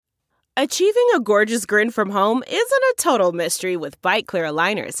Achieving a gorgeous grin from home isn't a total mystery with Byte Clear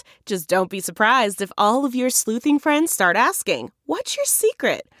aligners. Just don't be surprised if all of your sleuthing friends start asking, "What's your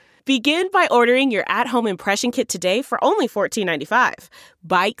secret?" Begin by ordering your at-home impression kit today for only $14.95.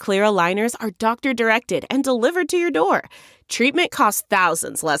 Byte Clear aligners are doctor-directed and delivered to your door. Treatment costs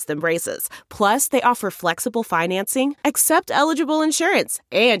thousands less than braces. Plus, they offer flexible financing, accept eligible insurance,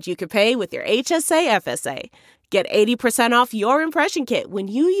 and you can pay with your HSA FSA. Get 80% off your impression kit when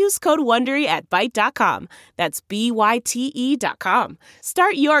you use code WONDERY at Byte.com. That's BYTE.com.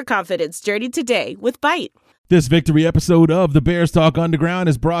 Start your confidence journey today with Byte. This victory episode of the Bears Talk Underground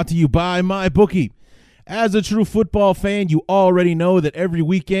is brought to you by MyBookie. As a true football fan, you already know that every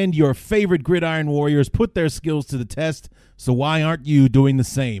weekend your favorite gridiron warriors put their skills to the test, so why aren't you doing the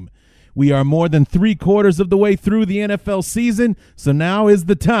same? We are more than 3/4 of the way through the NFL season, so now is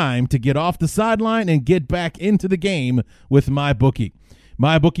the time to get off the sideline and get back into the game with MyBookie.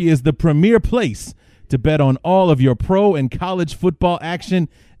 MyBookie is the premier place to bet on all of your pro and college football action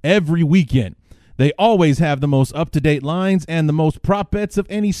every weekend. They always have the most up-to-date lines and the most prop bets of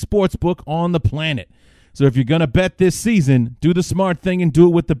any sports book on the planet. So if you're going to bet this season, do the smart thing and do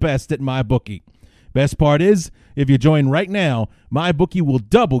it with the best at MyBookie. Best part is, if you join right now, MyBookie will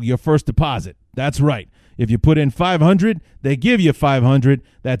double your first deposit. That's right. If you put in $500, they give you $500.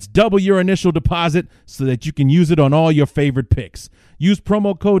 That's double your initial deposit so that you can use it on all your favorite picks. Use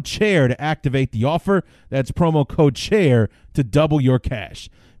promo code CHAIR to activate the offer. That's promo code CHAIR to double your cash.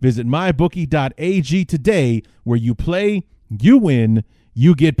 Visit mybookie.ag today, where you play, you win,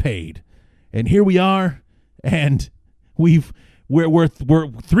 you get paid. And here we are, and we're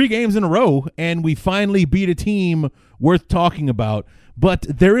 3 games in a row, and we finally beat a team worth talking about. But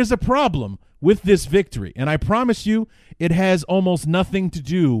there is a problem with this victory, and I promise you it has almost nothing to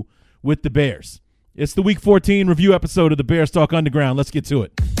do with the Bears. It's the Week 14 review episode of the Bears Talk Underground. Let's get to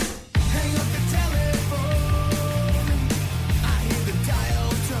it.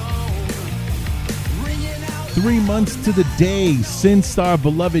 3 months to the day since our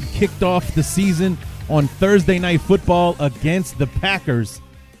beloved kicked off the season on Thursday Night Football against the Packers.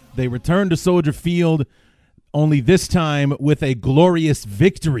 They returned to Soldier Field, only this time with a glorious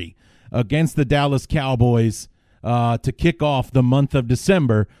victory against the Dallas Cowboys to kick off the month of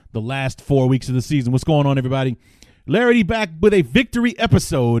December, the last 4 weeks of the season. What's going on, everybody? Larry back with a victory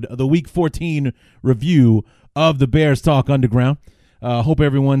episode of the Week 14 review of the Bears Talk Underground. Hope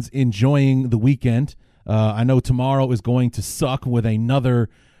everyone's enjoying the weekend. I know tomorrow is going to suck with another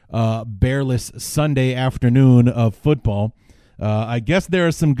bearless Sunday afternoon of football. I guess there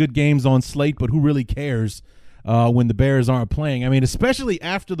are some good games on slate, but who really cares when the Bears aren't playing? I mean, especially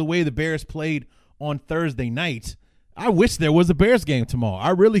after the way the Bears played on Thursday night. I wish there was a Bears game tomorrow.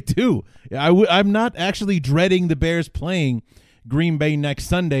 I really do. I'm not actually dreading the Bears playing Green Bay next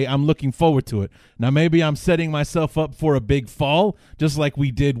Sunday. I'm looking forward to it. Now, maybe I'm setting myself up for a big fall, just like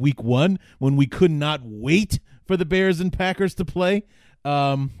we did week 1 when we could not wait for the Bears and Packers to play.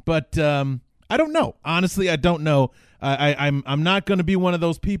 But I don't know. Honestly, I don't know. I'm not going to be one of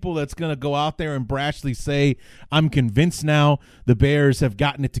those people that's going to go out there and brashly say, I'm convinced now the Bears have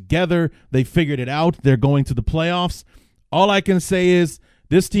gotten it together. They figured it out. They're going to the playoffs. All I can say is,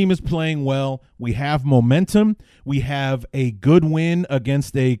 this team is playing well. We have momentum. We have a good win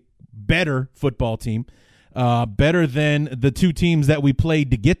against a better football team, better than the 2 teams that we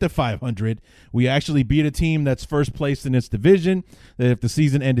played to get to 500. We actually beat a team that's first place in its division, that if the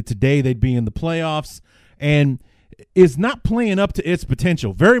season ended today, they'd be in the playoffs, and is not playing up to its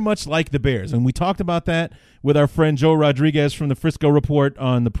potential, very much like the Bears. And we talked about that with our friend Joe Rodriguez from the Frisco Report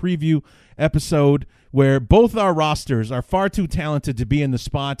on the preview episode, where both our rosters are far too talented to be in the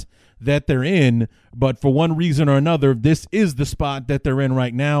spot that they're in, but for one reason or another, this is the spot that they're in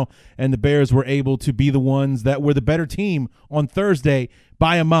right now, and the Bears were able to be the ones that were the better team on Thursday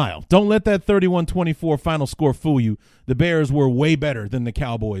by a mile. Don't let that 31-24 final score fool you. The Bears were way better than the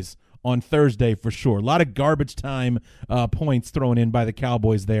Cowboys on Thursday for sure. A lot of garbage time points thrown in by the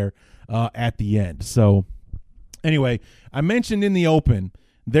Cowboys there at the end. So anyway, I mentioned in the open,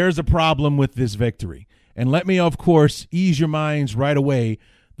 there's a problem with this victory. And let me, of course, ease your minds right away.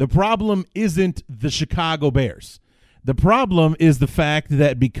 The problem isn't the Chicago Bears. The problem is the fact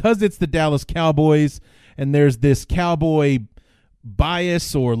that because it's the Dallas Cowboys and there's this cowboy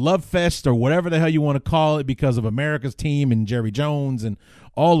bias or love fest or whatever the hell you want to call it because of America's team and Jerry Jones and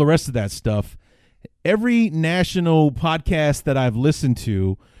all the rest of that stuff, every national podcast that I've listened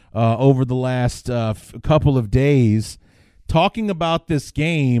to over the last couple of days talking about this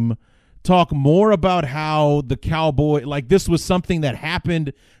game talk more about how the Cowboy, like this was something that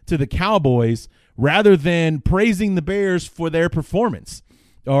happened to the Cowboys rather than praising the Bears for their performance.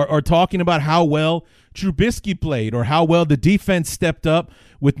 or talking about how well Trubisky played or how well the defense stepped up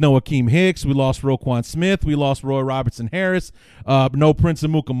with no Akeem Hicks. We lost Roquan Smith. We lost Roy Robertson-Harris. No Prince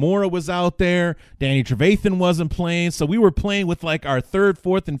Amukamara was out there. Danny Trevathan wasn't playing. So we were playing with like our third,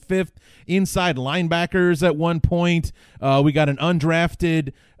 fourth, and fifth inside linebackers at one point. We got an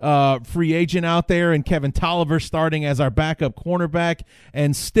undrafted free agent out there and Kevin Tolliver starting as our backup cornerback.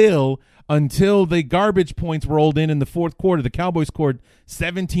 And still, until the garbage points rolled in the fourth quarter, the Cowboys scored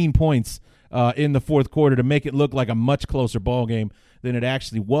 17 points in the fourth quarter to make it look like a much closer ball game than it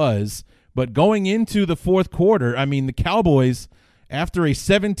actually was. But going into the fourth quarter, I mean, the Cowboys, after a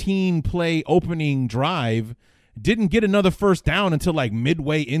 17-play opening drive, didn't get another first down until like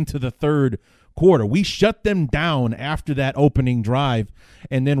midway into the third quarter. We shut them down after that opening drive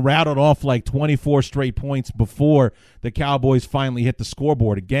and then rattled off like 24 straight points before the Cowboys finally hit the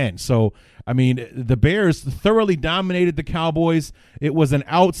scoreboard again. So, I mean, the Bears thoroughly dominated the Cowboys. It was an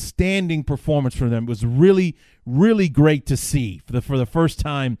outstanding performance for them. It was really, really great to see for the first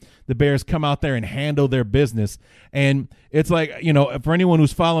time the Bears come out there and handle their business. And it's like, you know, for anyone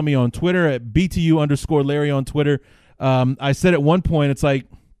who's following me on Twitter at BTU_Larry on Twitter, I said at one point, it's like,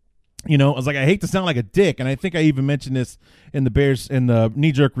 you know, I was like, I hate to sound like a dick, and I think I even mentioned this in the Bears in the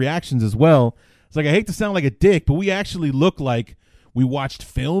knee-jerk reactions as well. It's like, I hate to sound like a dick, but we actually look like we watched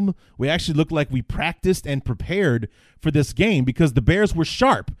film. We actually looked like we practiced and prepared for this game because the Bears were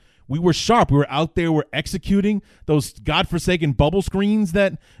sharp. We were sharp. We were out there. We're executing those godforsaken bubble screens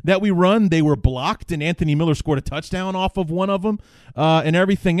that we run. They were blocked, and Anthony Miller scored a touchdown off of one of them, and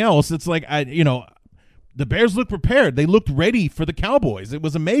everything else. It's like, the Bears looked prepared. They looked ready for the Cowboys. It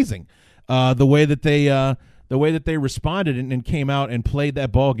was amazing the way that they responded and came out and played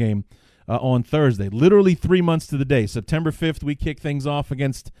that ball game on Thursday. Literally 3 months to the day. September 5th, we kicked things off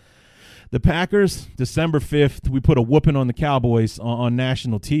against the Packers. December 5th, we put a whooping on the Cowboys on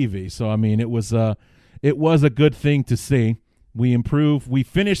national TV. So I mean, it was a good thing to see. We improved. We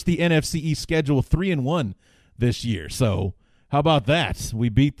finished the NFC East schedule 3-1 this year. So how about that? We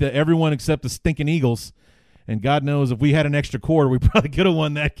beat everyone except the stinking Eagles. And God knows if we had an extra quarter, we probably could have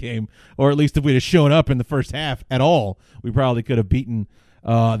won that game. Or at least if we'd have shown up in the first half at all, we probably could have beaten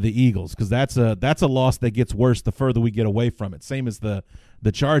the Eagles. Because that's a loss that gets worse the further we get away from it. Same as the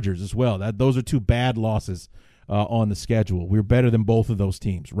Chargers as well. Those are two bad losses on the schedule. We're better than both of those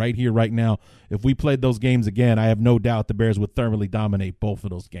teams. Right here, right now, if we played those games again, I have no doubt the Bears would thoroughly dominate both of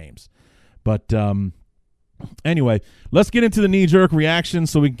those games. But anyway, let's get into the knee-jerk reaction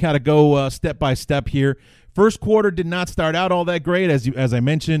so we can kind of go step by step here. First quarter did not start out all that great, as I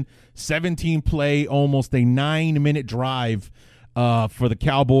mentioned. 17-play, almost a 9-minute drive for the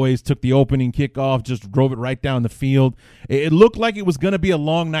Cowboys. Took the opening kickoff, just drove it right down the field. It looked like it was going to be a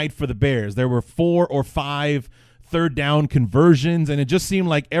long night for the Bears. There were 4 or 5 third down conversions, and it just seemed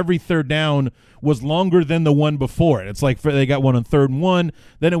like every third down was longer than the one before it. It's like they got one on 3rd and 1,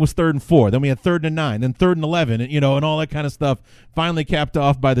 then it was 3rd and 4, then we had 3rd and 9, then 3rd and 11, and all that kind of stuff. Finally capped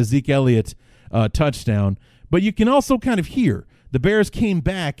off by the Zeke Elliott touchdown. But you can also kind of hear the Bears came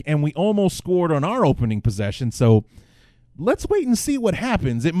back and we almost scored on our opening possession. So let's wait and see what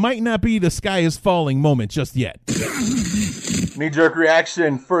happens. It might not be the sky is falling moment just yet. Knee-jerk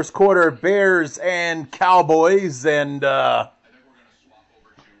reaction, first quarter, Bears and Cowboys. And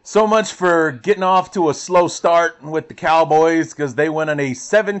so much for getting off to a slow start with the Cowboys because they went on a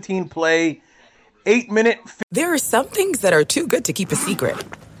 17-play, 8-minute. There are some things that are too good to keep a secret.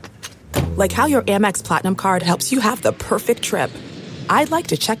 Like how your Amex Platinum card helps you have the perfect trip. I'd like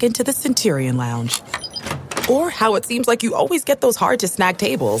to check into the Centurion Lounge. Or how it seems like you always get those hard-to-snag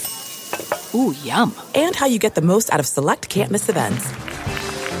tables. Ooh, yum. And how you get the most out of select can't-miss events.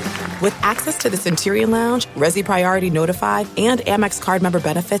 With access to the Centurion Lounge, Resi Priority Notified, and Amex card member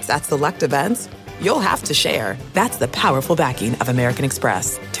benefits at select events, you'll have to share. That's the powerful backing of American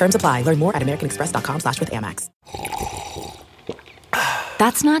Express. Terms apply. Learn more at americanexpress.com/withAmex.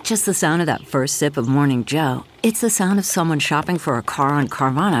 That's not just the sound of that first sip of Morning Joe. It's the sound of someone shopping for a car on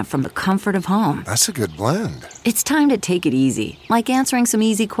Carvana from the comfort of home. That's a good blend. It's time to take it easy, like answering some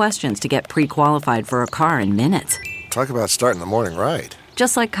easy questions to get pre-qualified for a car in minutes. Talk about starting the morning right.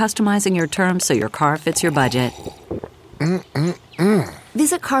 Just like customizing your terms so your car fits your budget.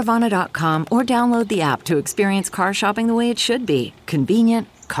 Visit Carvana.com or download the app to experience car shopping the way it should be. Convenient,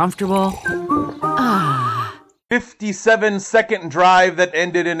 comfortable. 57-second drive that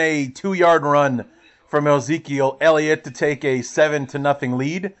ended in a 2-yard run from Ezekiel Elliott to take a 7-0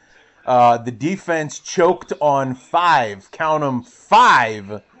 lead. The defense choked on 5, count them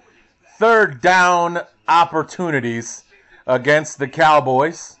 5, third down opportunities against the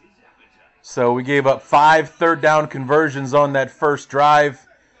Cowboys. So we gave up 5 third down conversions on that first drive.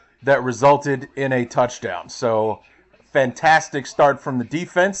 that resulted in a touchdown. So fantastic start from the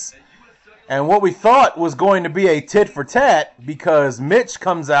defense. And what we thought was going to be a tit for tat, because Mitch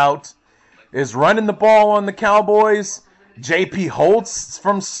comes out, is running the ball on the Cowboys. J.P. Holtz,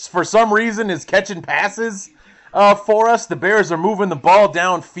 for some reason, is catching passes for us. The Bears are moving the ball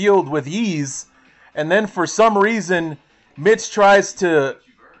downfield with ease. And then for some reason, Mitch tries to,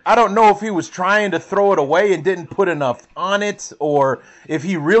 I don't know if he was trying to throw it away and didn't put enough on it, or if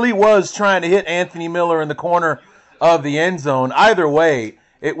he really was trying to hit Anthony Miller in the corner of the end zone. Either way,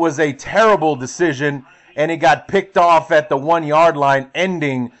 it was a terrible decision, and it got picked off at the 1-yard line,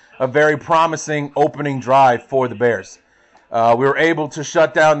 ending a very promising opening drive for the Bears. We were able to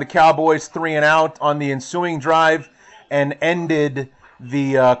shut down the Cowboys 3-and-out on the ensuing drive and ended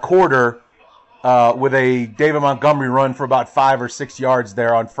the quarter with a David Montgomery run for about 5 or 6 yards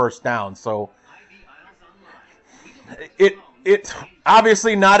there on first down. So it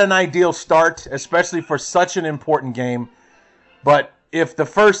obviously not an ideal start, especially for such an important game. But if the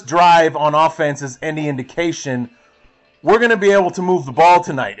first drive on offense is any indication, we're going to be able to move the ball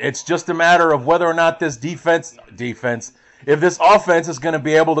tonight. It's just a matter of whether or not this defense, if this offense is going to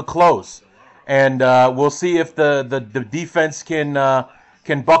be able to close. And we'll see if the defense can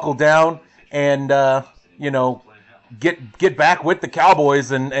buckle down and get back with the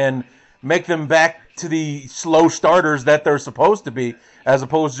Cowboys and make them back to the slow starters that they're supposed to be, as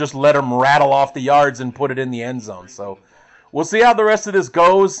opposed to just let them rattle off the yards and put it in the end zone. So we'll see how the rest of this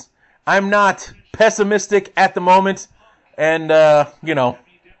goes. I'm not pessimistic at the moment, and I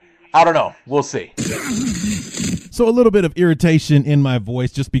don't know. We'll see. So a little bit of irritation in my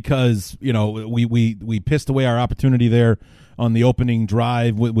voice, just because we pissed away our opportunity there on the opening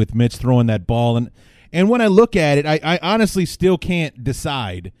drive with Mitch throwing that ball, and when I look at it, I honestly still can't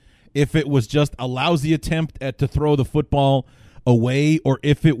decide if it was just a lousy attempt to throw the football away, or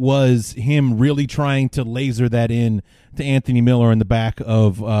if it was him really trying to laser that in to Anthony Miller in the back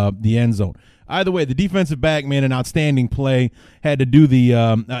of the end zone. Either way, the defensive back made an outstanding play, had to do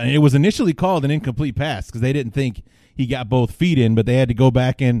it was initially called an incomplete pass because they didn't think he got both feet in, but they had to go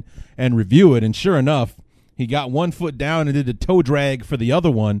back and review it, and sure enough, he got one foot down and did a toe drag for the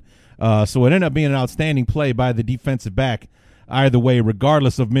other one, so it ended up being an outstanding play by the defensive back. Either way,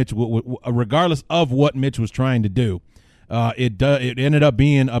 regardless of what Mitch was trying to do, it ended up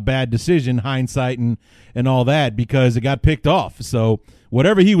being a bad decision, hindsight and all that, because it got picked off. So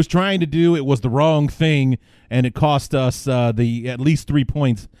whatever he was trying to do, it was the wrong thing, and it cost us at least 3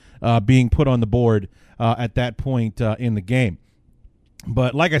 points being put on the board at that point in the game.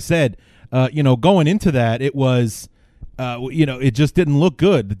 But like I said, going into that, it was, it just didn't look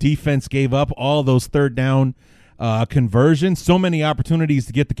good. The defense gave up all those third down conversions, so many opportunities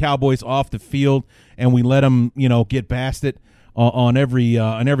to get the Cowboys off the field, and we let them, get past it on every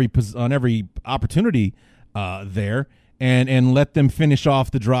opportunity there, and let them finish off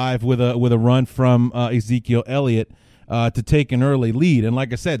the drive with a run from Ezekiel Elliott to take an early lead. And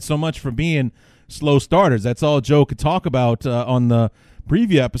like I said, so much for being slow starters. That's all Joe could talk about on the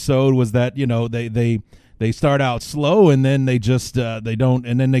preview episode, was that they start out slow, and then they just they don't,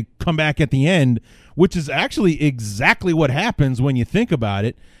 and then they come back at the end, which is actually exactly what happens when you think about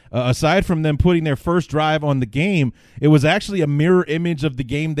it. Aside from them putting their first drive on the game, it was actually a mirror image of the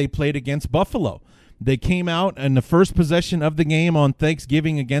game they played against Buffalo. They came out in the first possession of the game on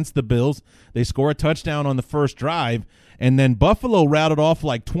Thanksgiving against the Bills. They score a touchdown on the first drive, and then Buffalo rattled off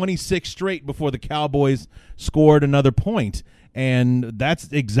like 26 straight before the Cowboys scored another point. And that's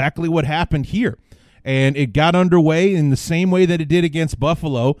exactly what happened here. And it got underway in the same way that it did against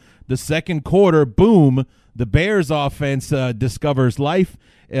Buffalo. The second quarter, boom, the Bears offense discovers life,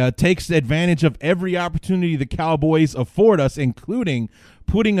 takes advantage of every opportunity the Cowboys afford us, including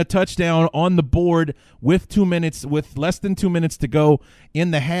putting a touchdown on the board with less than 2 minutes to go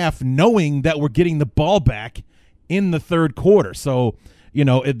in the half, knowing that we're getting the ball back in the third quarter. So, you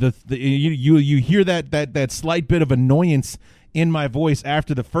hear that slight bit of annoyance in my voice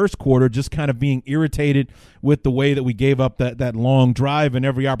after the first quarter, just kind of being irritated with the way that we gave up that long drive, and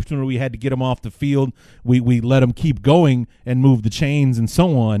every opportunity we had to get them off the field, we let them keep going and move the chains and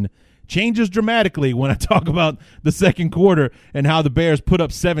so on. Changes dramatically when I talk about the second quarter and how the Bears put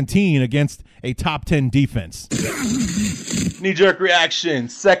up 17 against a top 10 defense. Knee-jerk reaction,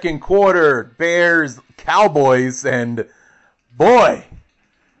 second quarter, Bears, Cowboys, and boy,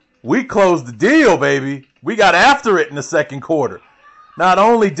 we closed the deal, baby. We got after it in the second quarter. Not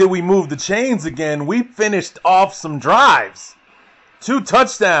only did we move the chains again, we finished off some drives. 2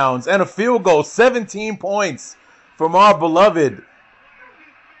 touchdowns and a field goal, 17 points from our beloved.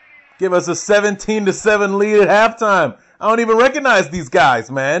 Give us a 17-7 lead at halftime. I don't even recognize these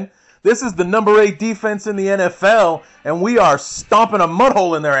guys, man. This is the number 8 defense in the NFL, and we are stomping a mud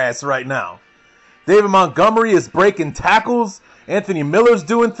hole in their ass right now. David Montgomery is breaking tackles. Anthony Miller's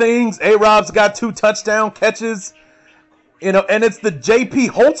doing things. A-Rob's got 2 touchdown catches. You know, and it's the J.P.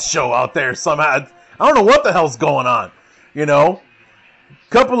 Holtz show out there somehow. I don't know what the hell's going on, you know.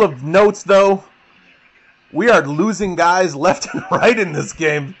 Couple of notes, though. We are losing guys left and right in this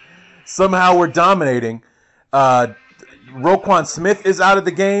game. Somehow we're dominating. Roquan Smith is out of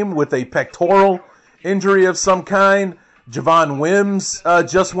the game with a pectoral injury of some kind. Javon Wims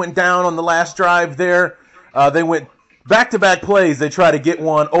just went down on the last drive there. They went back-to-back plays. They try to get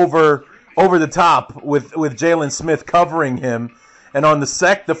one over the top with Jalen Smith covering him. And on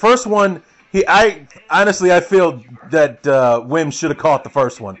the first one, I feel that Wims should have caught the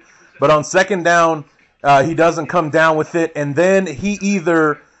first one. But on second down, he doesn't come down with it. And then he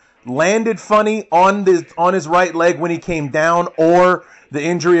either landed funny on his right leg when he came down, or the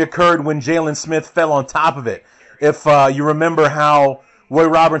injury occurred when Jalen Smith fell on top of it. If you remember how Roy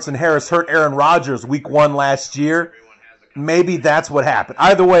Robertson Harris hurt Aaron Rodgers week 1 last year, maybe that's what happened.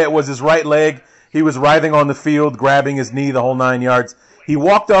 Either way, it was his right leg. He was writhing on the field, grabbing his knee the whole 9 yards. He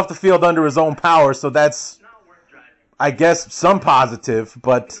walked off the field under his own power, so that's, I guess, some positive.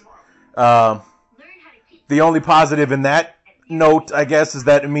 But the only positive in that note, I guess, is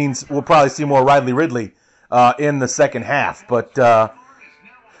that it means we'll probably see more Riley Ridley in the second half. But the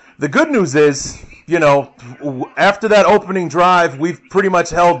good news is, you know, after that opening drive, we've pretty much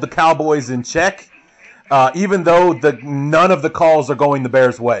held the Cowboys in check, even though none of the calls are going the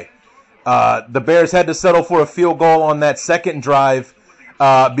Bears' way. The Bears had to settle for a field goal on that second drive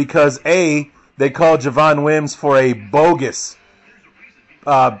because, A, they called Javon Wims for a bogus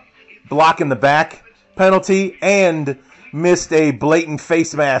block in the back penalty and missed a blatant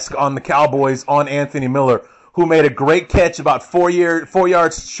face mask on the Cowboys on Anthony Miller, who made a great catch about 4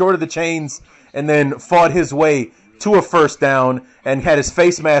 yards short of the chains and then fought his way to a first down and had his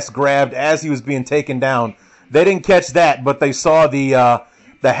face mask grabbed as he was being taken down. They didn't catch that, but they saw the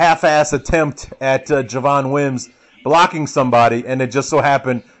half-ass attempt at Javon Wims blocking somebody, and it just so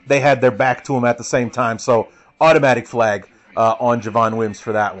happened they had their back to him at the same time. So automatic flag on Javon Wims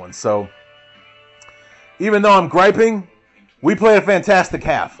for that one. So even though I'm griping, we played a fantastic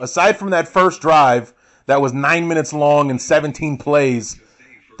half. Aside from that first drive that was 9 minutes long and 17 plays,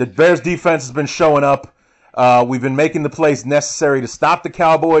 the Bears defense has been showing up. We've been making the plays necessary to stop the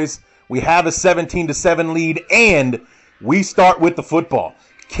Cowboys. We have a 17-7 lead, and we start with the football.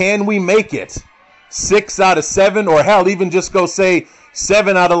 Can we make it 6 out of 7, or hell, even just go say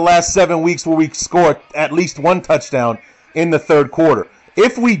 7 out of the last 7 weeks where we score at least 1 touchdown in the third quarter?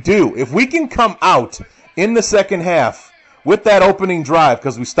 If we do, if we can come out in the second half with that opening drive,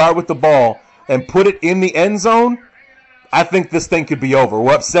 because we start with the ball, and put it in the end zone, I think this thing could be over.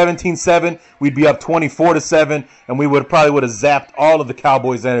 We're up 17-7. We'd be up 24-7, and we probably would have zapped all of the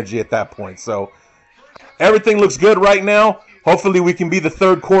Cowboys' energy at that point. So everything looks good right now. Hopefully we can be the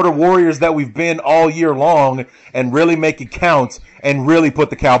third quarter Warriors that we've been all year long and really make it count and really put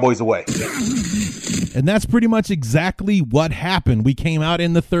the Cowboys away. And that's pretty much exactly what happened. We came out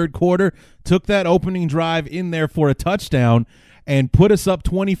in the third quarter, took that opening drive in there for a touchdown, and put us up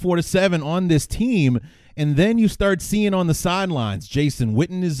 24-7 on this team. And then you start seeing on the sidelines, Jason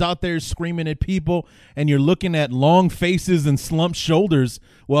Witten is out there screaming at people, and you're looking at long faces and slumped shoulders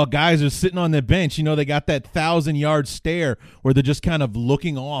while guys are sitting on the bench. You know, they got that 1,000-yard stare where they're just kind of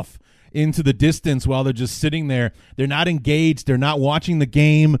looking off into the distance while they're just sitting there. They're not engaged. They're not watching the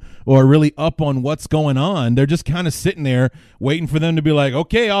game or really up on what's going on. They're just kind of sitting there waiting for them to be like,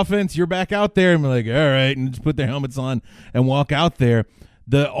 okay, offense, you're back out there. And we're like, all right, and just put their helmets on and walk out there.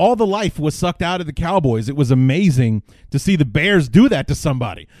 All the life was sucked out of the Cowboys. It was amazing to see the Bears do that to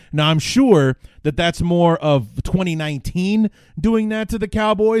somebody. Now, I'm sure that that's more of 2019 doing that to the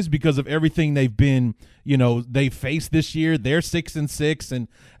Cowboys because of everything they've been, they faced this year. They're 6-6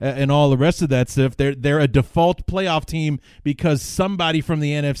 and all the rest of that stuff. They're a default playoff team because somebody from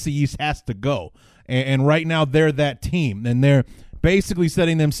the NFC East has to go. And right now they're that team, and they're basically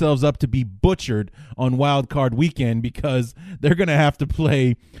setting themselves up to be butchered on Wild Card Weekend because they're going to have to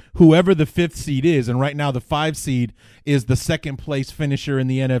play whoever the 5th seed is. And right now the 5 seed is the second place finisher in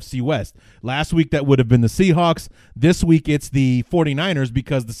the NFC West. Last week that would have been the Seahawks. This week it's the 49ers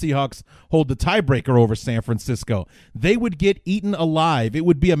because the Seahawks hold the tiebreaker over San Francisco. They would get eaten alive. It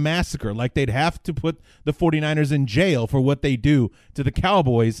would be a massacre. Like they'd have to put the 49ers in jail for what they do to the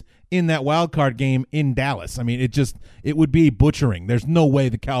Cowboys in that wild card game in Dallas. I mean, it would be butchering. There's no way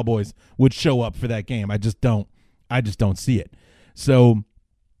the Cowboys would show up for that game. I just don't see it. So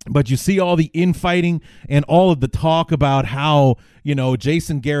But you see all the infighting and all of the talk about how,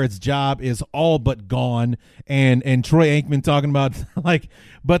 Jason Garrett's job is all but gone, and Troy Aikman talking about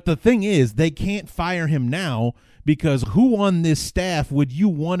but the thing is, they can't fire him now because who on this staff would you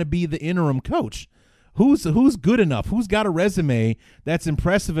want to be the interim coach? Who's good enough? Who's got a resume that's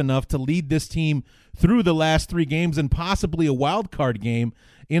impressive enough to lead this team through the last 3 games and possibly a wild card game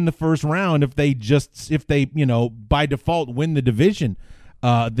in the first round if they by default win the division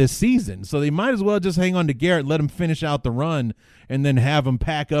this season? So they might as well just hang on to Garrett, let him finish out the run, and then have him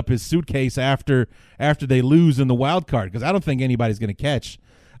pack up his suitcase after they lose in the wild card, because I don't think anybody's going to catch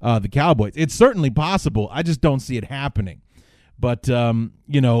the Cowboys. It's certainly possible. I just don't see it happening. But,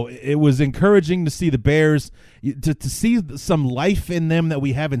 it was encouraging to see the Bears, to see some life in them that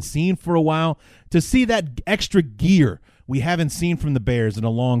we haven't seen for a while, to see that extra gear we haven't seen from the Bears in a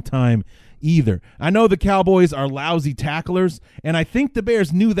long time either. I know the Cowboys are lousy tacklers, and I think the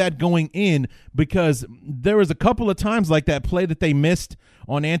Bears knew that going in, because there was a couple of times like that play that they missed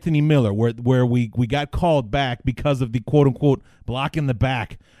on Anthony Miller where we got called back because of the quote-unquote block in the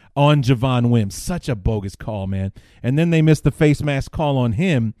back on Javon Wims. Such a bogus call, man. And then they missed the face mask call on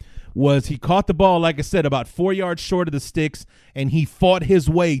him. He caught the ball, like I said, about 4 yards short of the sticks, and he fought his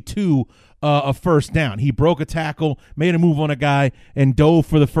way to a first down. He broke a tackle, made a move on a guy, and dove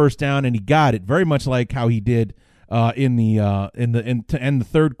for the first down, and he got it. Very much like how he did to end the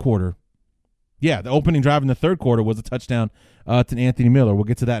third quarter. Yeah, the opening drive in the third quarter was a touchdown to Anthony Miller. We'll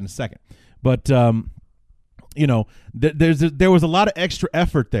get to that in a second. But there was a lot of extra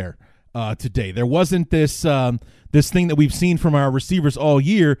effort there today. There wasn't this thing that we've seen from our receivers all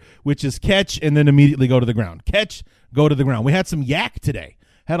year, which is catch and then immediately go to the ground. Catch, go to the ground. We had some yak today.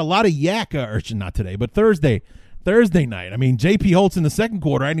 Had a lot of yak, not today, but Thursday night. I mean, J.P. Holtz in the second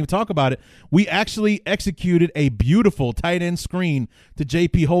quarter, I didn't even talk about it. We actually executed a beautiful tight end screen to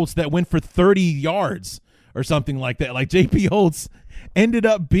J.P. Holtz that went for 30 yards or something like that. Like, J.P. Holtz ended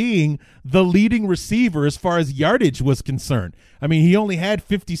up being the leading receiver as far as yardage was concerned. I mean, he only had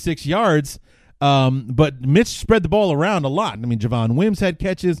 56 yards, but Mitch spread the ball around a lot. I mean, Javon Wims had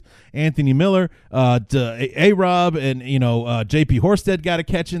catches, Anthony Miller, A-Rob, and, J.P. Horsted got a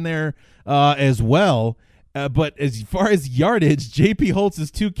catch in there as well. But as far as yardage, J.P.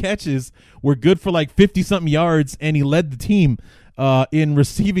 Holtz's 2 catches were good for like 50-something yards, and he led the team in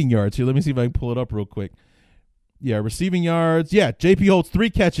receiving yards. Here, let me see if I can pull it up real quick. Yeah, receiving yards. Yeah, J.P. Holtz, 3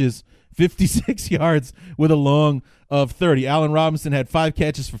 catches, 56 yards with a long of 30. Allen Robinson had 5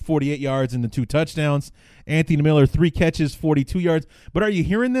 catches for 48 yards and the 2 touchdowns. Anthony Miller, 3 catches, 42 yards. But are you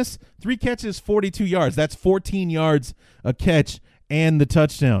hearing this? 3 catches, 42 yards. That's 14 yards a catch and the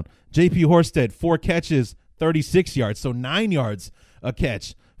touchdown. J.P. Horsted, 4 catches, 36 yards. So 9 yards a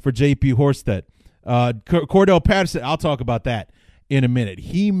catch for J.P. Horsted. Cordell Patterson, I'll talk about that in a minute.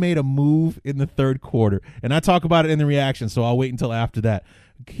 He made a move in the third quarter, and I talk about it in the reaction, so I'll wait until after that.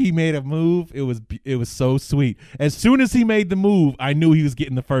 He made a move. It was so sweet. As soon as he made the move, I knew he was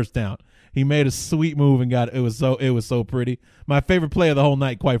getting the first down. He made a sweet move and got it. It was so pretty. My favorite play of the whole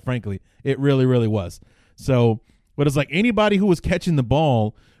night, quite frankly. It really, really was. So, but it's like anybody who was catching the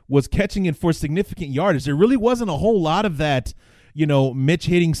ball was catching it for significant yardage. There really wasn't a whole lot of that, Mitch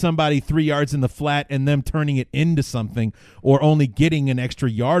hitting somebody 3 yards in the flat and them turning it into something or only getting an extra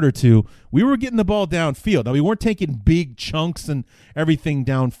yard or 2. We were getting the ball downfield. Now, we weren't taking big chunks and everything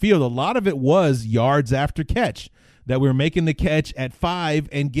downfield. A lot of it was yards after catch, that we were making the catch at 5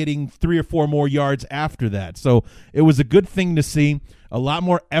 and getting 3 or 4 more yards after that. So it was a good thing to see. A lot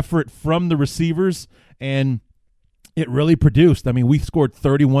more effort from the receivers, and it really produced. I mean, we scored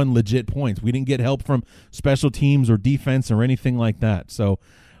 31 legit points. We didn't get help from special teams or defense or anything like that. So,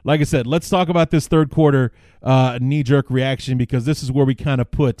 like I said, let's talk about this third quarter knee-jerk reaction, because this is where we kind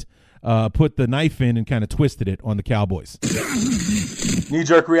of put the knife in and kind of twisted it on the Cowboys.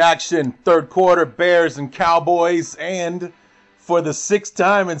 Knee-jerk reaction, third quarter, Bears and Cowboys. And for the 6th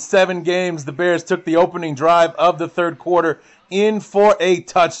time in 7 games, the Bears took the opening drive of the third quarter in for a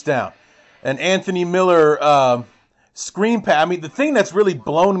touchdown. And Anthony Miller screen pass. I mean, the thing that's really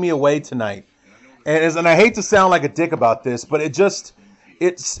blown me away tonight, and I hate to sound like a dick about this, but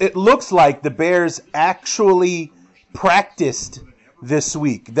it looks like the Bears actually practiced this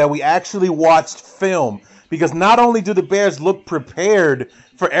week, that we actually watched film, because not only do the Bears look prepared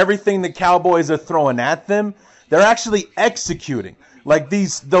for everything the Cowboys are throwing at them, they're actually executing. Like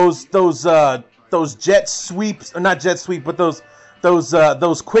those jet sweeps, or not jet sweep, but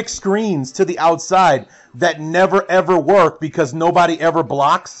those quick screens to the outside that never ever work because nobody ever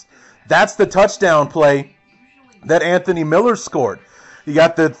blocks. That's the touchdown play that Anthony Miller scored. You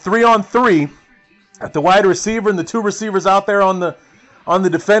got the 3-on-3 at the wide receiver and the 2 receivers out there on on the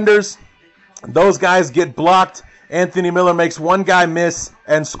defenders. Those guys get blocked. Anthony Miller makes one guy miss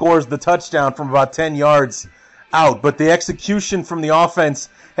and scores the touchdown from about 10 yards out. But the execution from the offense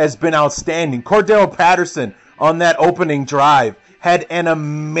has been outstanding. Cordell Patterson on that opening drive had an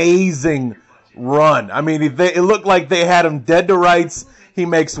amazing run. I mean, it looked like they had him dead to rights. He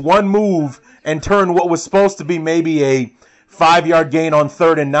makes one move and turned what was supposed to be maybe a 5-yard gain on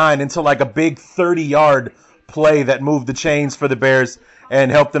 3rd and 9 into like a big 30-yard play that moved the chains for the Bears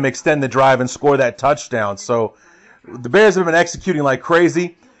and helped them extend the drive and score that touchdown. So the Bears have been executing like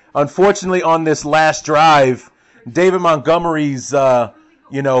crazy. Unfortunately, on this last drive, David Montgomery's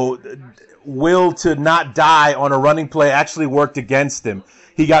will to not die on a running play actually worked against him.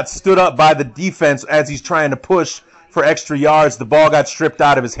 He got stood up by the defense as he's trying to push for extra yards. The ball got stripped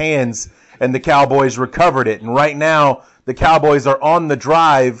out of his hands, and the Cowboys recovered it. And right now, the Cowboys are on the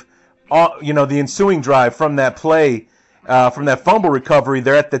drive, the ensuing drive from that play, from that fumble recovery.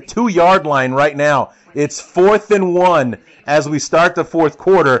 They're at the 2-yard line right now. It's 4th and 1 as we start the fourth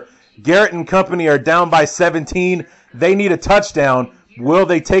quarter. Garrett and company are down by 17. They need a touchdown. Will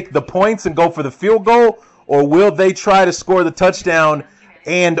they take the points and go for the field goal, or will they try to score the touchdown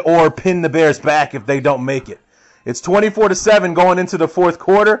and or pin the Bears back if they don't make it? It's 24-7 going into the fourth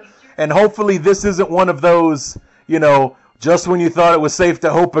quarter, and hopefully this isn't one of those, just when you thought it was safe to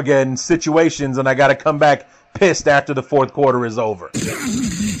hope again situations, and I got to come back pissed after the fourth quarter is over.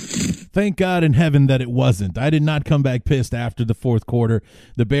 Thank God in heaven that it wasn't. I did not come back pissed after the fourth quarter.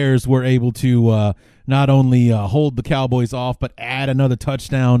 The Bears were able to not only hold the Cowboys off, but add another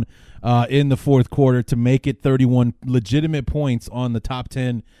touchdown in the fourth quarter to make it 31 legitimate points on the top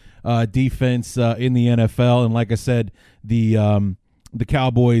 10 defense in the NFL. And like I said, the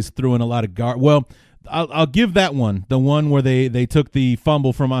Cowboys threw in a lot of guard. Well, I'll give that one, the one where they took the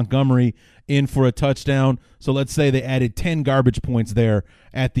fumble from Montgomery in for a touchdown. So let's say they added 10 garbage points there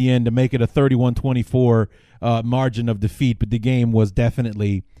at the end to make it a 31-24 margin of defeat. But the game was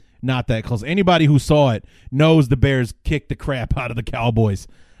definitely not that close. Anybody who saw it knows the Bears kicked the crap out of the Cowboys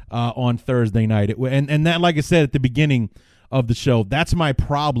on Thursday night. And that, like I said at the beginning of the show, that's my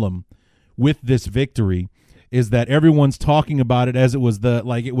problem with this victory, is that everyone's talking about it as it was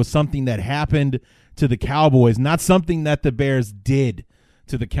it was something that happened to the Cowboys, not something that the Bears did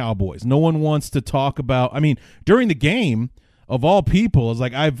to the Cowboys. No one wants to talk about, during the game, of all people, it's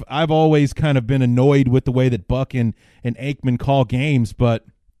like I've always kind of been annoyed with the way that Buck and Aikman call games, but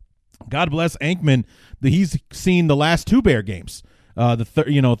God bless Aikman, he's seen the last 2 Bear games.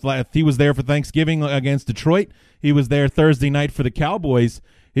 He was there for Thanksgiving against Detroit. He was there Thursday night for the Cowboys.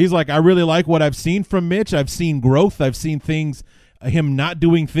 He's like, I really like what I've seen from Mitch. I've seen growth. I've seen him not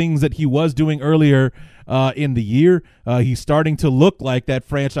doing things that he was doing earlier in the year. He's starting to look like that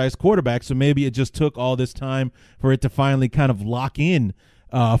franchise quarterback, so maybe it just took all this time for it to finally kind of lock in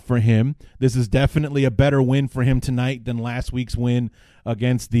for him. This is definitely a better win for him tonight than last week's win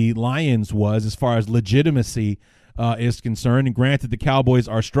against the Lions was, as far as legitimacy is concerned. And granted, the Cowboys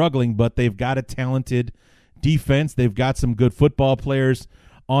are struggling, but they've got a talented defense. They've got some good football players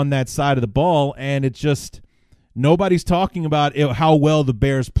on that side of the ball, and it's just nobody's talking about how well the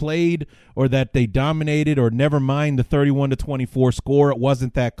Bears played or that they dominated, or never mind the 31-24 score. It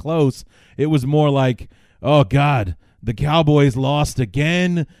wasn't that close. It was more like, oh God, the Cowboys lost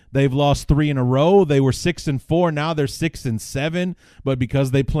again. They've lost 3 in a row. They were 6-4. Now they're 6-7. But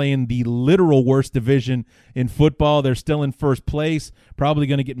because they play in the literal worst division in football, they're still in first place. Probably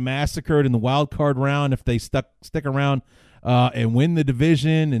going to get massacred in the wild card round if they stick around and win the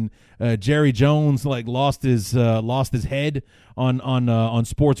division. And Jerry Jones lost his head on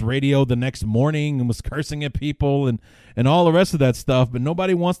sports radio the next morning and was cursing at people and all the rest of that stuff. But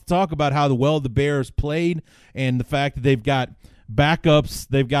nobody wants to talk about how well the Bears played and the fact that they've got backups.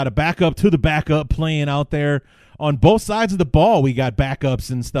 They've got a backup to the backup playing out there on both sides of the ball. We got backups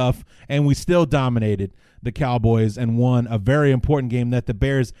and stuff, and we still dominated the Cowboys and won a very important game that the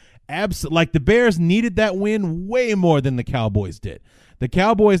Bears the Bears needed that win way more than the Cowboys did. The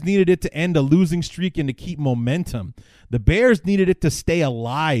Cowboys needed it to end a losing streak and to keep momentum. The Bears needed it to stay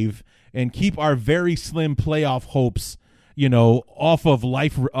alive and keep our very slim playoff hopes, off of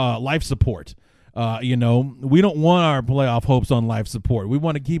life support. We don't want our playoff hopes on life support. We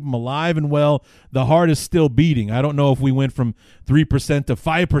want to keep them alive and well. The heart is still beating. I don't know if we went from 3% to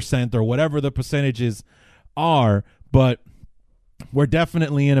 5% or whatever the percentages are, but we're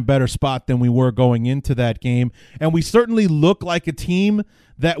definitely in a better spot than we were going into that game. And we certainly look like a team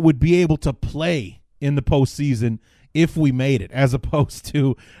that would be able to play in the postseason if we made it, as opposed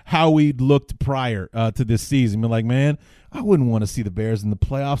to how we looked prior to this season. We're like, man, I wouldn't want to see the Bears in the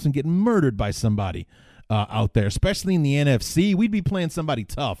playoffs and get murdered by somebody out there, especially in the NFC. We'd be playing somebody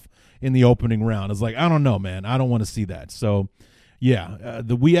tough in the opening round. It's like, I don't know, man. I don't want to see that. So, yeah,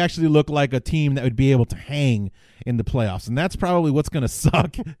 we actually look like a team that would be able to hang in the playoffs, and that's probably what's going to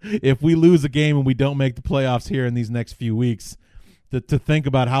suck if we lose a game and we don't make the playoffs here in these next few weeks. To think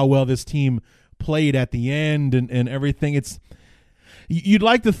about how well this team played at the end and everything. You'd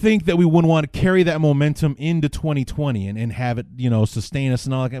like to think that we wouldn't want to carry that momentum into 2020 and have it, sustain us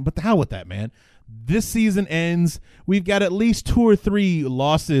and all that. But the hell with that, man. This season ends. We've got at least 2 or 3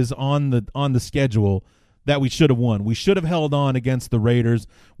 losses on the schedule that we should have won. We should have held on against the Raiders.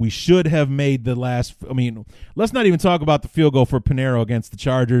 We should have made the last. Let's not even talk about the field goal for Pinheiro against the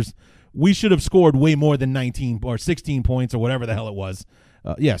Chargers. We should have scored way more than 19 or 16 points or whatever the hell it was.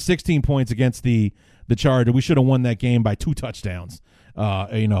 16 points against the Chargers. We should have won that game by 2 touchdowns.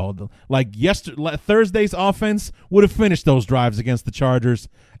 Thursday's offense would have finished those drives against the Chargers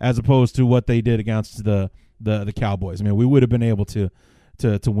as opposed to what they did against the Cowboys. We would have been able to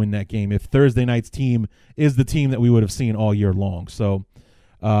win that game if Thursday night's team is the team that we would have seen all year long. So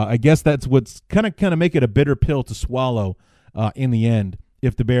I guess that's what's kind of make it a bitter pill to swallow in the end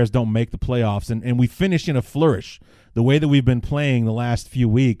if the Bears don't make the playoffs and we finish in a flourish the way that we've been playing the last few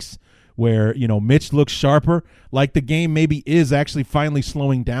weeks, where Mitch looks sharper, like the game maybe is actually finally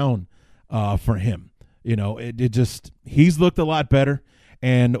slowing down for him. He's looked a lot better,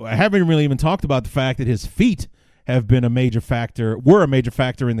 and I haven't really even talked about the fact that his feet have been were a major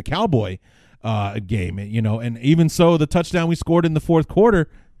factor in the Cowboy game. And even so, the touchdown we scored in the fourth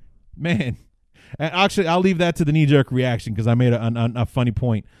quarter, man. Actually, I'll leave that to the knee-jerk reaction because I made a funny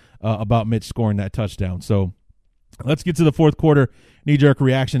point about Mitch scoring that touchdown. So let's get to the fourth quarter knee-jerk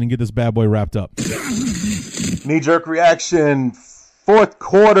reaction and get this bad boy wrapped up. Knee-jerk reaction, fourth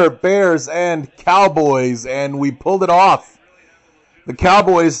quarter, Bears and Cowboys, and we pulled it off. The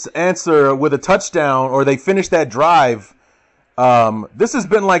Cowboys answer with a touchdown, or they finish that drive. This has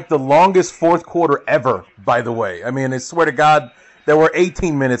been like the longest fourth quarter ever, by the way. I swear to God, there were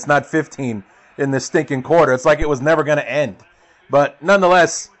 18 minutes, not 15, in this stinking quarter. It's like it was never going to end. But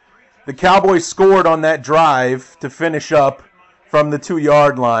nonetheless, the Cowboys scored on that drive to finish up from the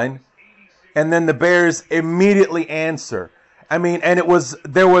 2-yard line, and then the Bears immediately answer. And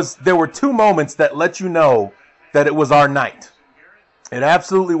there were 2 moments that let you know that it was our night. It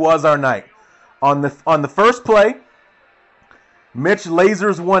absolutely was our night. On the first play, Mitch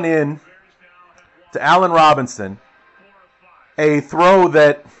lasers one in to Allen Robinson, a throw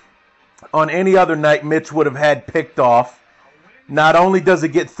that on any other night Mitch would have had picked off. Not only does it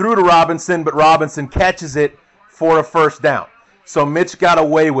get through to Robinson, but Robinson catches it for a first down. So Mitch got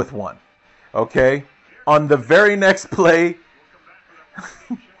away with one. Okay? On the very next play,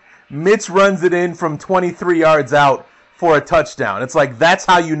 Mitch runs it in from 23 yards out for a touchdown. It's like, that's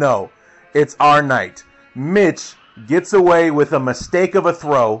how you know it's our night. Mitch gets away with a mistake of a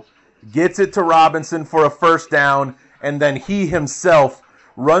throw, gets it to Robinson for a first down, and then he himself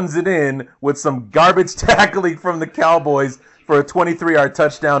runs it in with some garbage tackling from the Cowboys for a 23-yard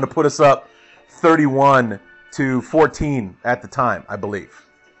touchdown to put us up 31-14 at the time, I believe.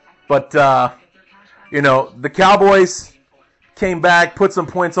 But, the Cowboys came back, put some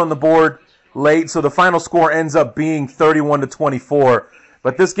points on the board late, so the final score ends up being 31-24.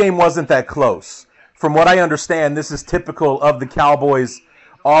 But this game wasn't that close. From what I understand, this is typical of the Cowboys'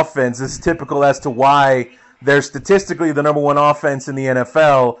 offense. This is typical as to why they're statistically the number 1 offense in the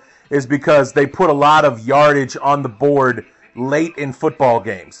NFL, is because they put a lot of yardage on the board late in football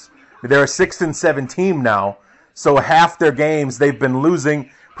games. They're a 6-7 team now, so half their games they've been losing,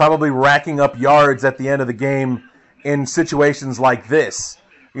 probably racking up yards at the end of the game in situations like this.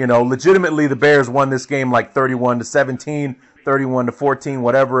 Legitimately the Bears won this game like 31-17, 31-14,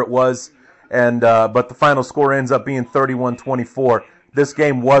 whatever it was. And but the final score ends up being 31-24. This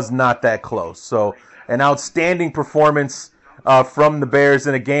game was not that close. So an outstanding performance from the Bears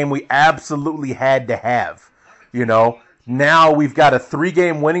in a game we absolutely had to have. Now we've got a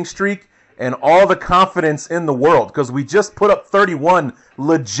 3-game winning streak and all the confidence in the world because we just put up 31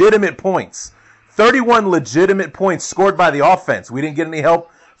 legitimate points. 31 legitimate points scored by the offense. We didn't get any help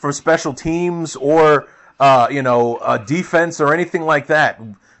from special teams or defense or anything like that.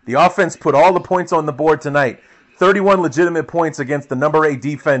 The offense put all the points on the board tonight. 31 legitimate points against the number 8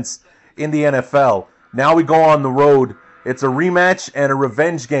 defense in the NFL. Now we go on the road. It's a rematch and a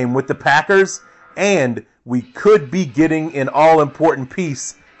revenge game with the Packers, and we could be getting an all-important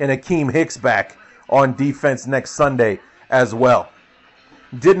piece in Akeem Hicks back on defense next Sunday as well.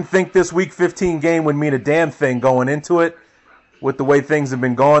 Didn't think this Week 15 game would mean a damn thing going into it with the way things have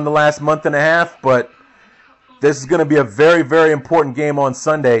been going the last month and a half, but this is going to be a very, very important game on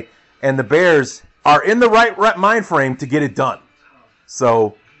Sunday, and the Bears are in the right mind frame to get it done.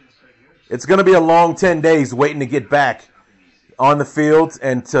 So it's going to be a long 10 days waiting to get back on the field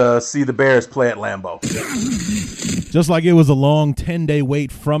and to see the Bears play at Lambeau. Just like it was a long 10-day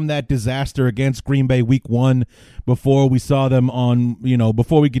wait from that disaster against Green Bay week 1 before we saw them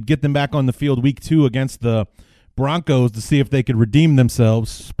before we could get them back on the field week 2 against the Broncos to see if they could redeem themselves.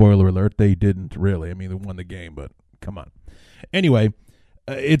 Spoiler alert, they didn't really. I mean, they won the game, but come on. Anyway,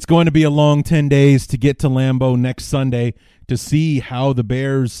 it's going to be a long 10 days to get to Lambeau next Sunday to see how the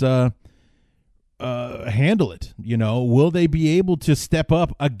Bears handle it. Will they be able to step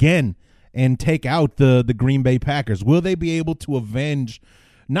up again and take out the Green Bay Packers? Will they be able to avenge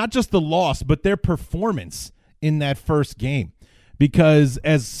not just the loss, but their performance in that first game? Because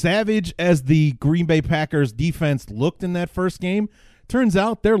as savage as the Green Bay Packers defense looked in that first game, turns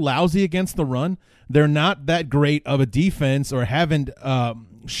out they're lousy against the run. They're not that great of a defense, or haven't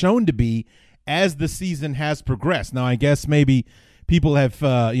shown to be, as the season has progressed. Now, I guess maybe people have,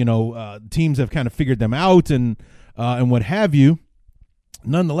 teams have kind of figured them out and what have you.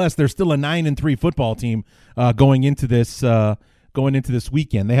 Nonetheless, they're still a 9-3 football team going into this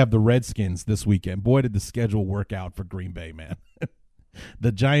weekend. They have the Redskins this weekend. Boy, did the schedule work out for Green Bay, man.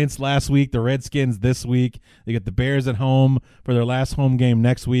 The Giants last week, the Redskins this week. They get the Bears at home for their last home game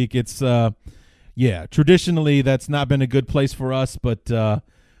next week. It's traditionally that's not been a good place for us, but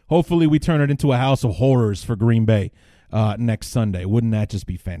hopefully we turn it into a house of horrors for Green Bay next Sunday. Wouldn't that just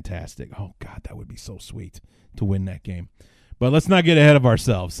be fantastic? Oh, God, that would be so sweet to win that game. But let's not get ahead of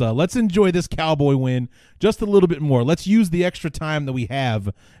ourselves. Let's enjoy this Cowboy win just a little bit more. Let's use the extra time that we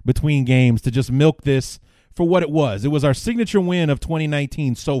have between games to just milk this for what it was. It was our signature win of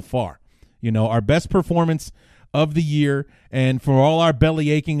 2019 so far. Our best performance of the year. And for all our belly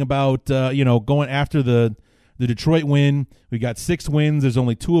aching about, going after the Detroit win, we got 6 wins. There's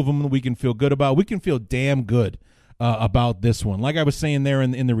only 2 of them that we can feel good about. We can feel damn good about this one. Like I was saying there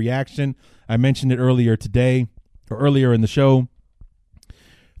in the reaction, I mentioned it earlier today, or earlier in the show,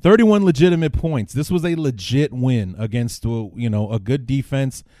 31 legitimate points. This was a legit win against, a good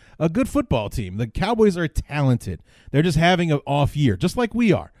defense, a good football team. The Cowboys are talented. They're just having an off year, just like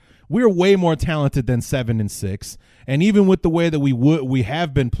we are. We're way more talented than 7-6, and even with the way that we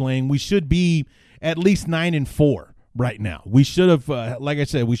have been playing, we should be at least 9-4 right now. We should have, like I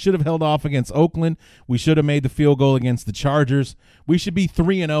said, we should have held off against Oakland. We should have made the field goal against the Chargers. We should be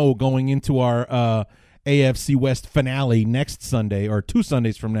 3-0 going into our AFC West finale next Sunday, or 2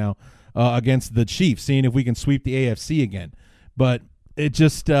 Sundays from now, against the Chiefs, seeing if we can sweep the AFC again. But it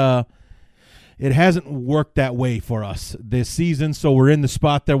just it hasn't worked that way for us this season. So we're in the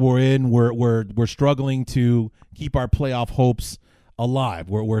spot that we're in. We're struggling to keep our playoff hopes alive.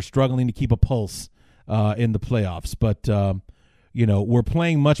 We're struggling to keep a pulse in the playoffs. But we're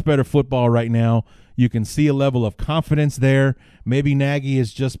playing much better football right now. You can see a level of confidence there. Maybe Nagy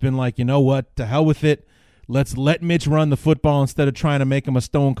has just been like, you know what, to hell with it. Let's let Mitch run the football instead of trying to make him a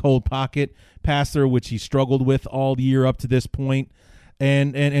stone-cold pocket passer, which he struggled with all year up to this point,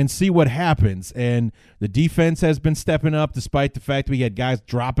 and see what happens. And the defense has been stepping up despite the fact that we had guys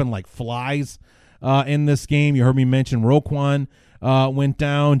dropping like flies in this game. You heard me mention Roquan went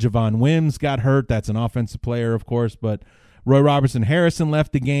down. Javon Wims got hurt. That's an offensive player, of course, but Roy Robertson Harrison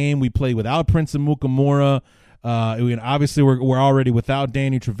left the game. We played without Prince Amukamara. Obviously, we're already without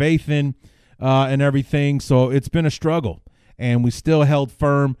Danny Trevathan and everything. So it's been a struggle, and we still held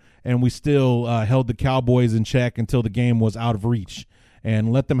firm, and we still held the Cowboys in check until the game was out of reach,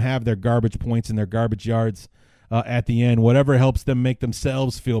 and let them have their garbage points and their garbage yards at the end. Whatever helps them make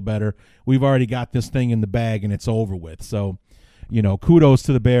themselves feel better. We've already got this thing in the bag, and it's over with. So, kudos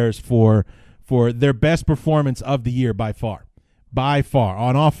to the Bears for their best performance of the year by far.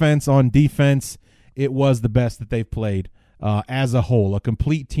 On offense, on defense, it was the best that they've played as a whole. A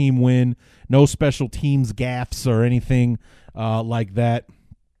complete team win, no special teams gaffes or anything like that.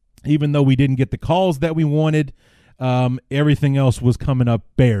 Even though we didn't get the calls that we wanted, everything else was coming up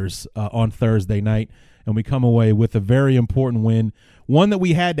Bears on Thursday night, and we come away with a very important win, one that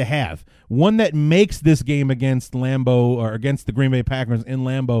we had to have, one that makes this game against Lambeau, or against the Green Bay Packers in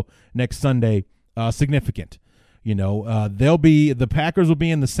Lambeau next Sunday, significant. The Packers will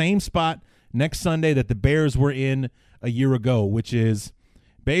be in the same spot next Sunday that the Bears were in a year ago, which is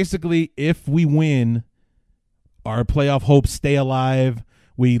basically, if we win, our playoff hopes stay alive,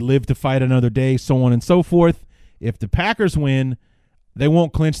 we live to fight another day, so on and so forth. If the Packers win, they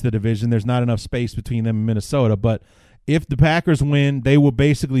won't clinch the division. There's not enough space between them and Minnesota. But if the Packers win, they will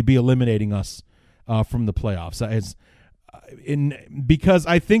basically be eliminating us from the playoffs. Because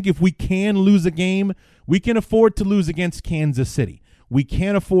I think if we can lose a game, we can afford to lose against Kansas City. We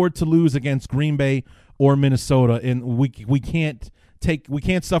can't afford to lose against Green Bay or Minnesota, and we can't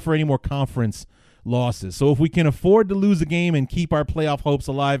suffer any more conference losses. So if we can afford to lose a game and keep our playoff hopes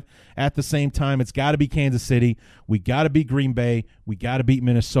alive at the same time, it's got to be Kansas City. We got to beat Green Bay. We got to beat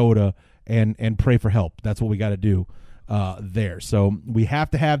Minnesota and pray for help. That's what we got to do there. So we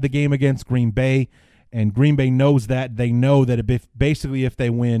have to have the game against Green Bay, and Green Bay knows that. They know that if they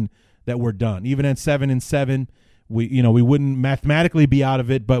win, that we're done. Even at 7-7, we wouldn't mathematically be out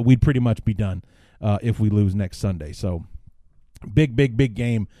of it, but we'd pretty much be done if we lose next Sunday. So big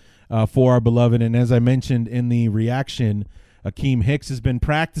game for our beloved. And as I mentioned in the reaction, Akeem Hicks has been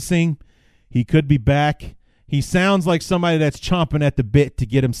practicing. He could be back. He sounds like somebody that's chomping at the bit to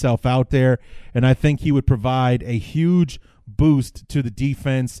get himself out there, and I think he would provide a huge boost to the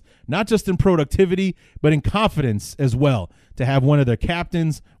defense, not just in productivity, but in confidence as well, to have one of their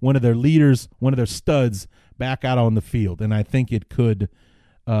captains, one of their leaders, one of their studs back out on the field. And I think it could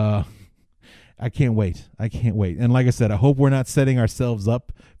I can't wait. And like I said, I hope we're not setting ourselves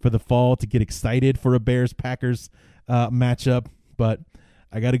up for the fall to get excited for a Bears-Packers matchup, but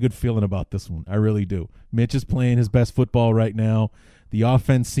I got a good feeling about this one. I really do. Mitch is playing his best football right now. The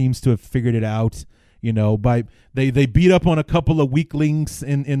offense seems to have figured it out. They beat up on a couple of weaklings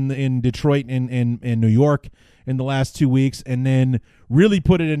in Detroit and in New York in the last 2 weeks, and then really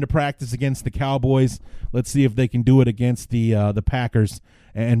put it into practice against the Cowboys. Let's see if they can do it against the Packers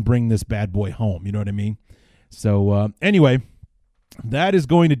and bring this bad boy home. You know what I mean? So anyway, that is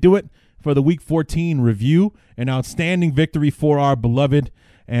going to do it for the Week 14 review. An outstanding victory for our beloved.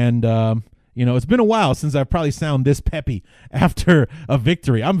 And, it's been a while since I've probably sound this peppy after a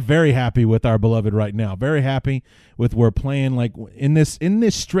victory. I'm very happy with our beloved right now. Very happy with we're playing. Like in this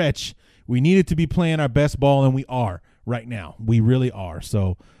stretch, we needed to be playing our best ball, and we are right now. We really are.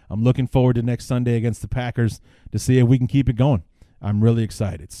 So I'm looking forward to next Sunday against the Packers to see if we can keep it going. I'm really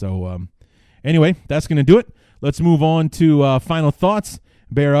excited. So anyway, that's going to do it. Let's move on to final thoughts.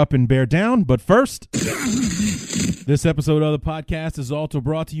 Bear up and bear down. But first, this episode of the podcast is also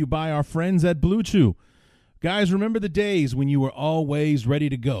brought to you by our friends at Blue Chew. Guys, remember the days when you were always ready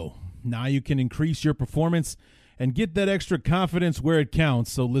to go. Now you can increase your performance and get that extra confidence where it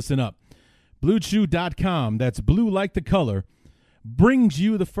counts. So listen up. BlueChew.com, that's blue like the color, brings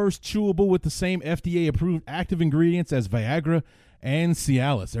you the first chewable with the same FDA-approved active ingredients as Viagra and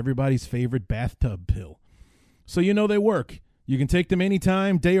Cialis, everybody's favorite bathtub pill. So you know they work. You can take them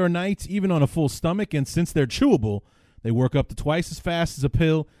anytime, day or night, even on a full stomach, and since they're chewable, they work up to twice as fast as a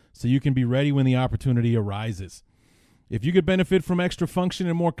pill, so you can be ready when the opportunity arises. If you could benefit from extra function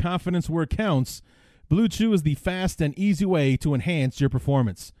and more confidence where it counts, Blue Chew is the fast and easy way to enhance your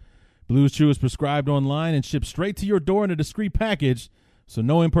performance. Blue Chew is prescribed online and shipped straight to your door in a discreet package, so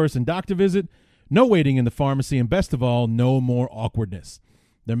no in-person doctor visit, no waiting in the pharmacy, and best of all, no more awkwardness.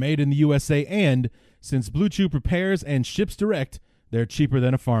 They're made in the USA, and since Blue Chew prepares and ships direct, they're cheaper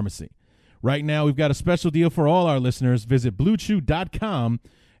than a pharmacy. Right now, we've got a special deal for all our listeners. Visit BlueChew.com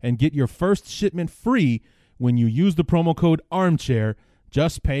and get your first shipment free when you use the promo code ARMCHAIR.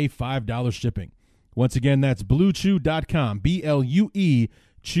 Just pay $5 shipping. Once again, that's BlueChew.com, BLUE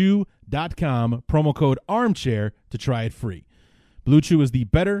Chew.com, promo code ARMCHAIR to try it free. Blue Chew is the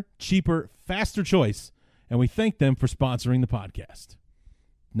better, cheaper, faster choice, and we thank them for sponsoring the podcast.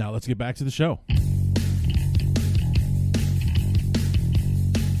 Now let's get back to the show.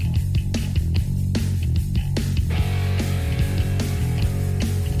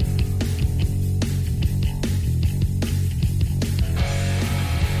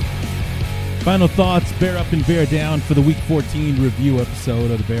 Final thoughts, bear up and bear down for the Week 14 review episode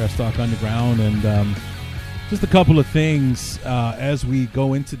of the Bear Stock Underground. And just a couple of things as we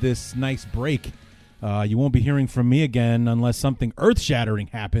go into this nice break. You won't be hearing from me again unless something earth-shattering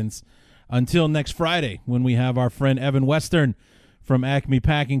happens until next Friday when we have our friend Evan Western from Acme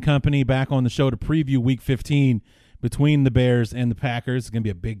Packing Company back on the show to preview Week 15 between the Bears and the Packers. It's going to be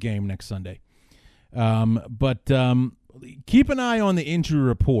a big game next Sunday. But keep an eye on the injury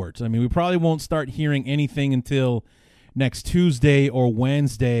report. I mean, we probably won't start hearing anything until next Tuesday or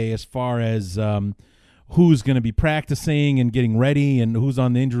Wednesday as far as who's going to be practicing and getting ready and who's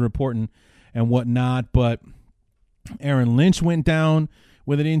on the injury report and whatnot. But Aaron Lynch went down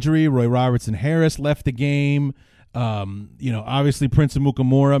with an injury. Roy Robertson-Harris left the game. Obviously Prince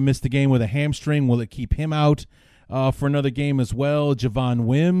Amukamara missed the game with a hamstring. Will it keep him out for another game as well? Javon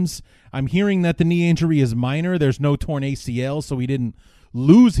Wims, I'm hearing that the knee injury is minor. There's no torn ACL, so we didn't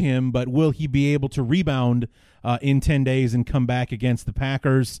lose him, but will he be able to rebound in 10 days and come back against the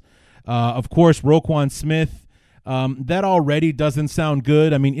Packers? Of course, Roquan Smith, that already doesn't sound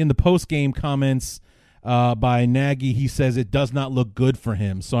good. I mean, in the post-game comments, by Nagy. He says it does not look good for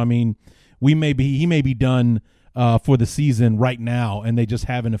him. So, I mean, he may be done for the season right now, and they just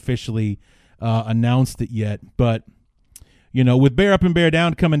haven't officially announced it yet. But, you know, with bear up and bear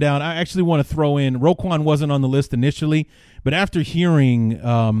down coming down, I actually want to throw in Roquan wasn't on the list initially, but after hearing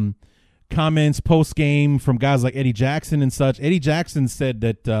comments post-game from guys like Eddie Jackson and such, Eddie Jackson said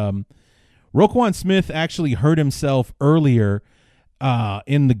that Roquan Smith actually hurt himself earlier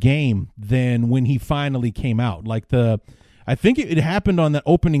in the game than when he finally came out. I think it happened on the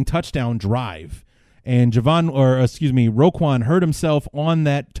opening touchdown drive, and Roquan hurt himself on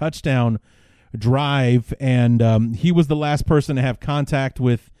that touchdown drive, and he was the last person to have contact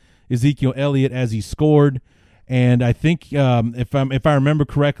with Ezekiel Elliott as he scored. And I think if I remember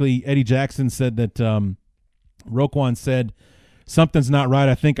correctly, Eddie Jackson said that Roquan said, "Something's not right.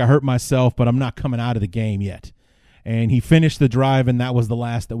 I think I hurt myself, but I'm not coming out of the game yet." And he finished the drive, and that was the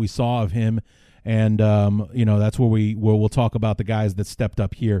last that we saw of him. And that's where we'll talk about the guys that stepped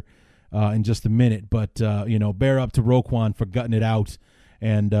up here in just a minute. But bear up to Roquan for gutting it out,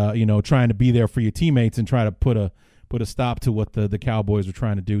 and trying to be there for your teammates and try to put a stop to what the Cowboys were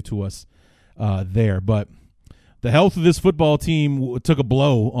trying to do to us there. But the health of this football team took a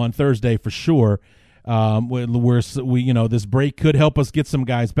blow on Thursday for sure. This break could help us get some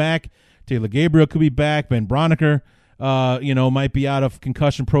guys back. Taylor Gabriel could be back. Ben Broniker, might be out of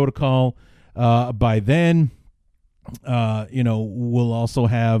concussion protocol by then. We'll also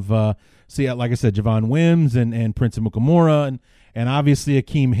have, like I said, Javon Wims and Prince Amukamara and obviously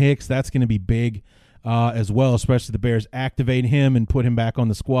Akeem Hicks. That's going to be big as well, especially the Bears activate him and put him back on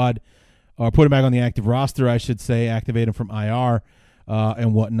the squad, or put him back on the active roster, I should say, activate him from IR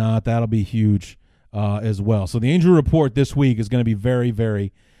and whatnot. That'll be huge as well. So the injury report this week is going to be very,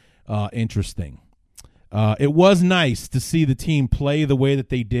 very interesting. It was nice to see the team play the way that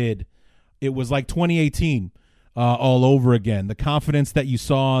they did. It was like 2018 all over again. The confidence that you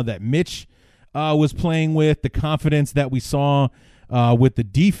saw that Mitch was playing with, the confidence that we saw with the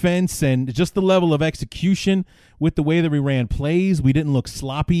defense, and just the level of execution with the way that we ran plays. We didn't look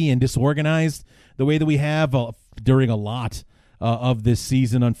sloppy and disorganized the way that we have during a lot of this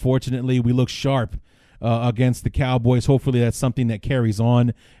season. Unfortunately, we look sharp against the Cowboys. Hopefully that's something that carries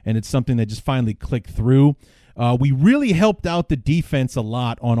on, and it's something that just finally clicked through. We really helped out the defense a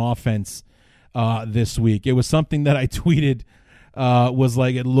lot on offense this week. It was something that I tweeted, was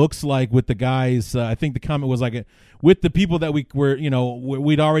like, it looks like with the guys, I think the comment was like, with the people that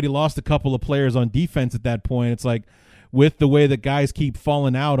we'd already lost a couple of players on defense at that point. It's like, with the way that guys keep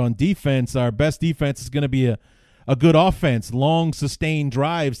falling out on defense, our best defense is going to be a good offense, long sustained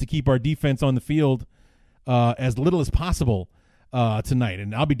drives to keep our defense on the field as little as possible tonight.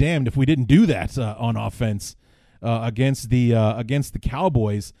 And I'll be damned if we didn't do that on offense against the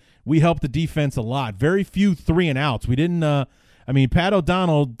Cowboys. We helped the defense a lot. Very few 3-and-outs. We didn't. Pat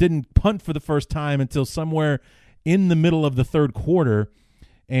O'Donnell didn't punt for the first time until somewhere in the middle of the third quarter,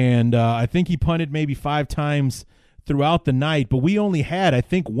 and I think he punted maybe 5 times throughout the night. But we only had, I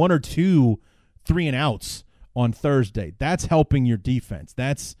think, 1 or 2 3-and-outs on Thursday. That's helping your defense.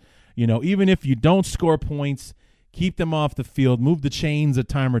 That's, even if you don't score points, keep them off the field, move the chains a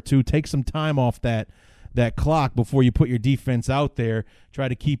time or two, take some time off that clock before you put your defense out there, try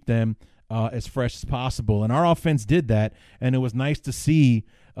to keep them as fresh as possible. And our offense did that, and it was nice to see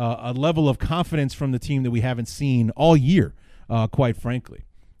a level of confidence from the team that we haven't seen all year, quite frankly.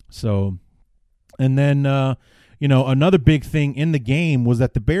 So, and then, another big thing in the game was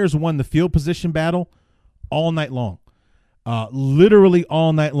that the Bears won the field position battle all night long. Literally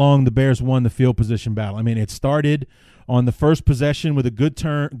all night long, the Bears won the field position battle. I mean, it started on the first possession with a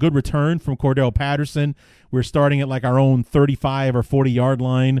good return from Cordell Patterson. We're starting at like our own 35 or 40-yard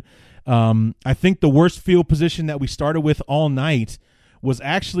line. I think the worst field position that we started with all night was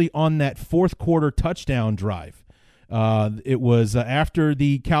actually on that fourth quarter touchdown drive. It was after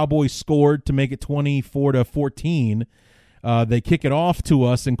the Cowboys scored to make it 24-14. They kick it off to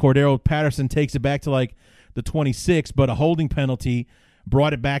us, and Cordell Patterson takes it back to like the 26, but a holding penalty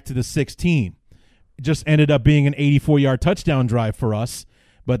brought it back to the 16. It just ended up being an 84-yard touchdown drive for us,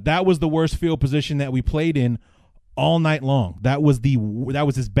 but that was the worst field position that we played in all night long. That was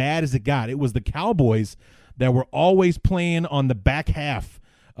as bad as it got. It was the Cowboys that were always playing on the back half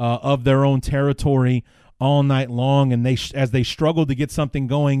of their own territory all night long, and as they struggled to get something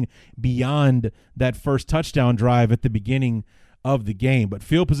going beyond that first touchdown drive at the beginning of the game. But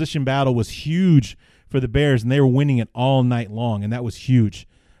field position battle was huge for the Bears, and they were winning it all night long, and that was huge.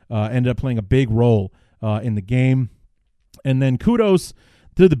 Ended up playing a big role in the game. And then kudos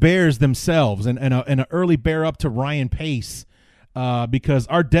to the Bears themselves, and an early bear up to Ryan Pace, because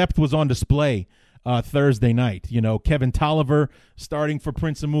our depth was on display Thursday night. Kevin Tolliver starting for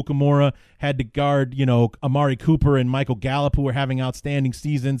Prince Amukamara had to guard, Amari Cooper and Michael Gallup, who are having outstanding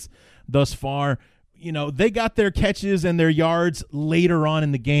seasons thus far. They got their catches and their yards later on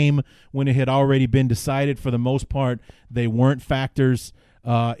in the game when it had already been decided. For the most part, they weren't factors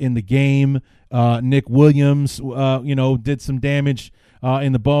in the game. Nick Williams, did some damage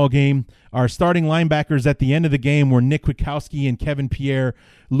in the ball game. Our starting linebackers at the end of the game were Nick Kwiatkowski and Kevin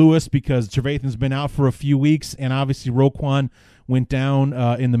Pierre-Louis, because Trevathan's been out for a few weeks, and obviously Roquan went down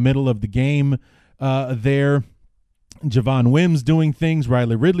in the middle of the game there. Javon Wims doing things.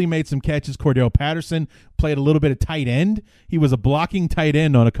 Riley Ridley made some catches. Cordell Patterson played a little bit of tight end. He was a blocking tight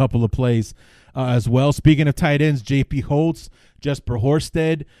end on a couple of plays as well. Speaking of tight ends, J.P. Holtz, Jesper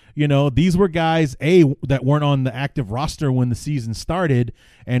Horsted, these were guys, that weren't on the active roster when the season started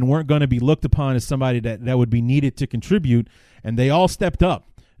and weren't going to be looked upon as somebody that would be needed to contribute, and they all stepped up.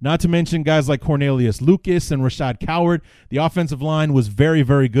 Not to mention guys like Cornelius Lucas and Rashad Coward. The offensive line was very,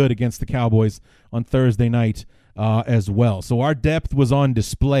 very good against the Cowboys on Thursday night as well. So our depth was on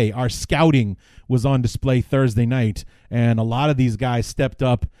display. Our scouting was on display Thursday night, and a lot of these guys stepped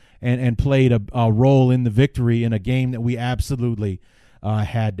up and played a role in the victory in a game that we absolutely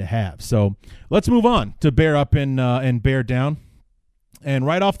had to have. So let's move on to bear up and bear down. And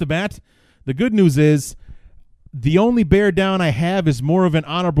right off the bat, the good news is the only bear down I have is more of an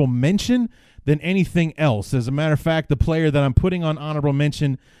honorable mention than anything else. As a matter of fact, the player that I'm putting on honorable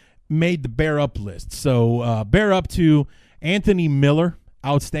mention made the bear up list. So bear up to Anthony Miller.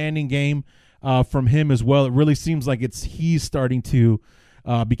 Outstanding game from him as well. It really seems like he's starting to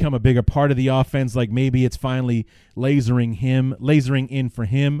become a bigger part of the offense. Like maybe it's finally lasering in for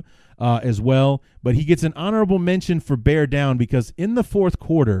him as well. But he gets an honorable mention for bear down because in the fourth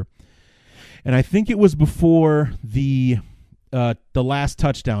quarter, and I think it was before the last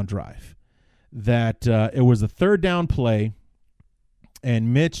touchdown drive, that it was a third down play,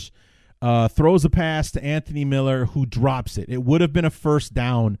 and Mitch throws a pass to Anthony Miller, who drops it. It would have been a first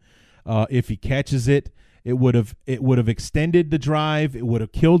down if he catches it. It would have extended the drive. It would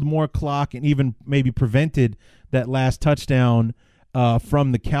have killed more clock and even maybe prevented that last touchdown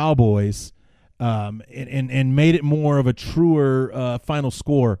from the Cowboys, and made it more of a truer final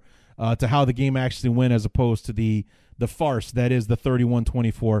score to how the game actually went, as opposed to the farce that is the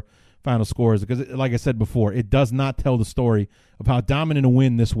 31-24 final scores. Because, like I said before, it does not tell the story of how dominant a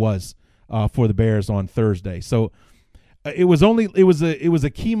win this was for the Bears on Thursday. So it was a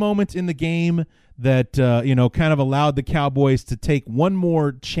key moment in the game that kind of allowed the Cowboys to take one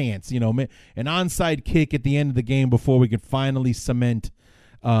more chance, an onside kick at the end of the game before we could finally cement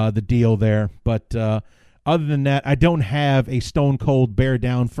the deal there. But other than that, I don't have a stone cold bear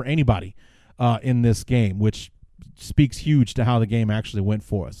down for anybody in this game, which speaks huge to how the game actually went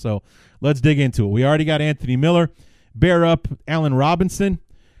for us. So let's dig into it. We already got Anthony Miller. Bear up, Allen Robinson,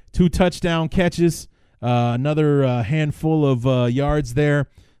 2 touchdown catches, another handful of yards there.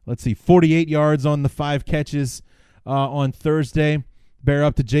 Let's see, 48 yards on the 5 catches on Thursday. Bear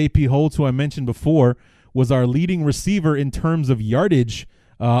up to J.P. Holtz, who I mentioned before, was our leading receiver in terms of yardage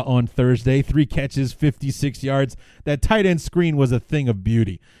on Thursday. 3 catches, 56 yards. That tight end screen was a thing of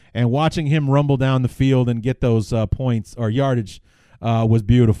beauty. And watching him rumble down the field and get those points or yardage was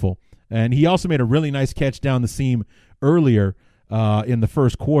beautiful. And he also made a really nice catch down the seam earlier in the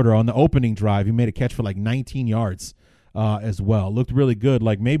first quarter on the opening drive. He made a catch for like 19 yards as well. Looked really good.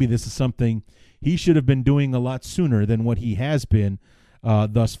 Like maybe this is something he should have been doing a lot sooner than what he has been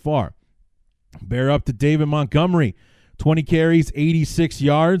thus far. Bear up to David Montgomery. 20 carries, 86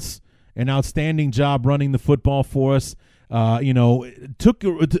 yards. An outstanding job running the football for us. Took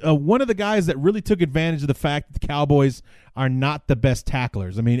one of the guys that really took advantage of the fact that the Cowboys are not the best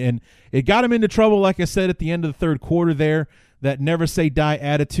tacklers. I mean, and it got him into trouble, like I said, at the end of the third quarter there. That never say die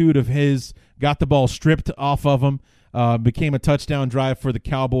attitude of his got the ball stripped off of him. Became a touchdown drive for the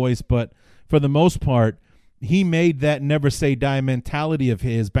Cowboys, but for the most part, he made that never say die mentality of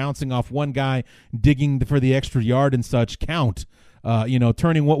his, bouncing off one guy, digging for the extra yard and such, count.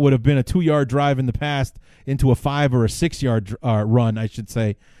 Turning what would have been a 2-yard drive in the past into a 5 or a 6-yard run, I should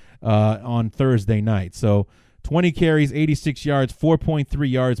say, on Thursday night. So 20 carries, 86 yards, 4.3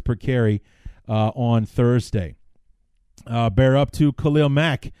 yards per carry on Thursday. Bear up to Khalil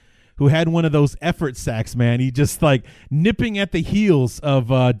Mack, who had one of those effort sacks, man. He just like nipping at the heels of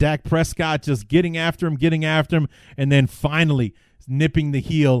Dak Prescott, just getting after him, and then finally nipping the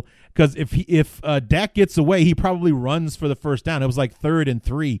heel. Because if Dak gets away, he probably runs for the first down. It was like 3rd and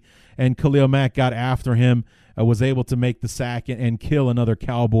 3, and Khalil Mack got after him, was able to make the sack and kill another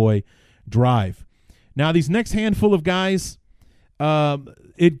Cowboy drive. Now, these next handful of guys,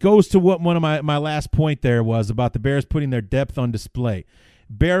 it goes to what one of my last point there was about the Bears putting their depth on display.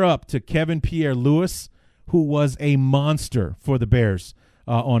 Bear up to Kevin Pierre-Louis, who was a monster for the Bears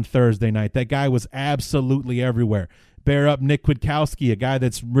on Thursday night. That guy was absolutely everywhere. Bear up Nick Kwiatkowski, a guy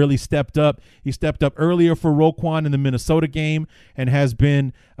that's really stepped up. He stepped up earlier for Roquan in the Minnesota game and has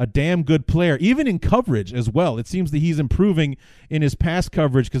been a damn good player, even in coverage as well. It seems that he's improving in his pass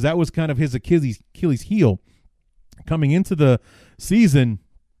coverage because that was kind of his Achilles heel coming into the season.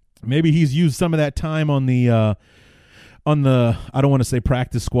 Maybe he's used some of that time on the I don't want to say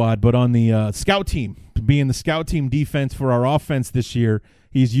practice squad, but on the scout team, being the scout team defense for our offense this year.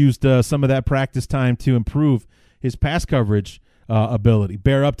 He's used some of that practice time to improve his pass coverage ability.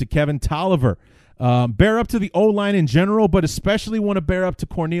 Bear up to Kevin Tolliver. Bear up to the O-line in general, but especially want to bear up to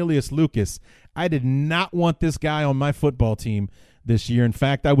Cornelius Lucas. I did not want this guy on my football team this year. In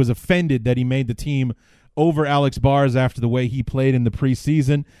fact, I was offended that he made the team over Alex Bars after the way he played in the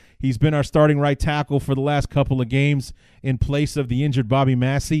preseason. He's been our starting right tackle for the last couple of games in place of the injured Bobby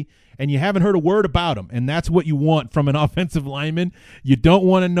Massey, and you haven't heard a word about him, and that's what you want from an offensive lineman. You don't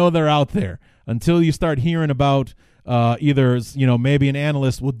want to know they're out there until you start hearing about either, maybe an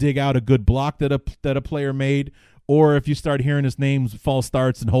analyst will dig out a good block that a player made, or if you start hearing his names, false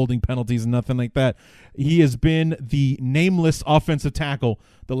starts and holding penalties and nothing like that. He has been the nameless offensive tackle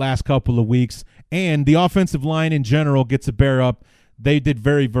the last couple of weeks, and the offensive line in general gets a bear up. They did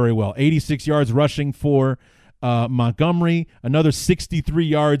very, very well. 86 yards rushing for Montgomery, another 63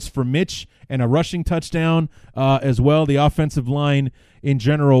 yards for Mitch, and a rushing touchdown as well. The offensive line in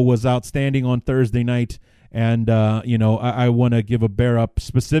general was outstanding on Thursday night, and I want to give a bear up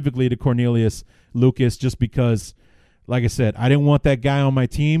specifically to Cornelius Lucas just because, like I said, I didn't want that guy on my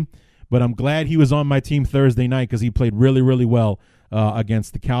team, but I'm glad he was on my team Thursday night because he played really, really well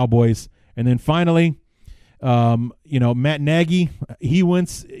against the Cowboys. And then finally, Matt Nagy, he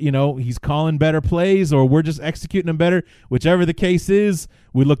wants, he's calling better plays or we're just executing them better. Whichever the case is,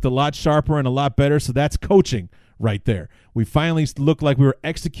 we looked a lot sharper and a lot better. So that's coaching right there. We finally looked like we were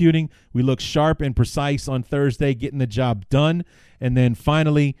executing. We looked sharp and precise on Thursday, getting the job done. And then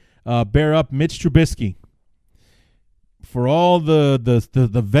finally, bear up Mitch Trubisky. For all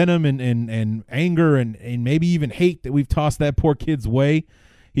the venom and anger and maybe even hate that we've tossed that poor kid's way,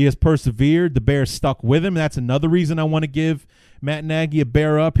 he has persevered. The Bears stuck with him. That's another reason I want to give Matt Nagy a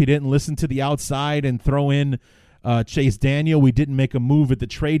bear up. He didn't listen to the outside and throw in Chase Daniel. We didn't make a move at the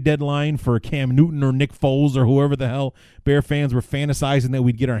trade deadline for Cam Newton or Nick Foles or whoever the hell Bear fans were fantasizing that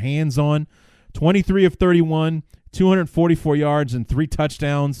we'd get our hands on. 23 of 31, 244 yards and 3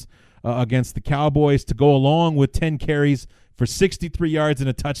 touchdowns against the Cowboys to go along with 10 carries for 63 yards and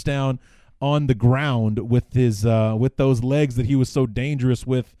a touchdown on the ground with his with those legs that he was so dangerous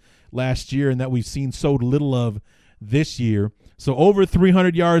with last year and that we've seen so little of this year. So over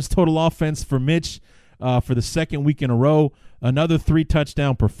 300 yards total offense for Mitch for the second week in a row. Another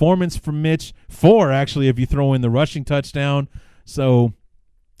 3-touchdown performance from Mitch. 4, actually, if you throw in the rushing touchdown. So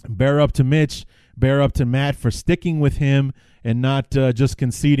bear up to Mitch. Bear up to Matt for sticking with him and not just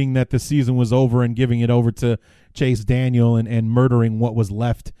conceding that the season was over and giving it over to Chase Daniel and murdering what was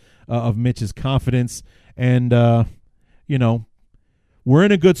left of Mitch's confidence. And, we're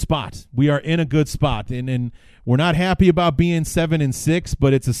in a good spot. We are in a good spot. And we're not happy about being 7-6,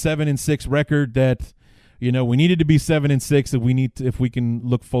 but it's a 7-6 record that, we needed to be 7-6 if we can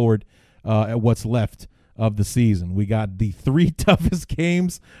look forward at what's left of the season. We got the 3 toughest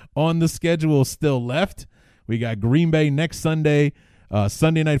games on the schedule still left. We got Green Bay next Sunday,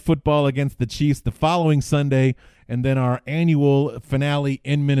 Sunday Night Football against the Chiefs the following Sunday, and then our annual finale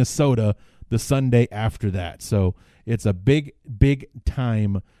in Minnesota the Sunday after that. So it's a big, big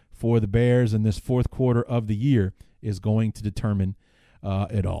time for the Bears, and this fourth quarter of the year is going to determine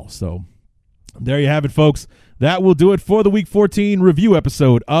it all. So there you have it, folks. That will do it for the Week 14 review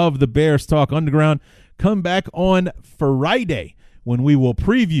episode of the Bears Talk Underground. Come back on Friday when we will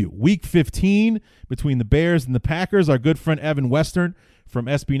preview Week 15 between the Bears and the Packers. Our good friend Evan Western from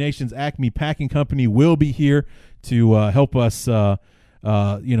SB Nation's Acme Packing Company will be here to help us,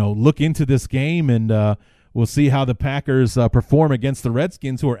 look into this game, and we'll see how the Packers perform against the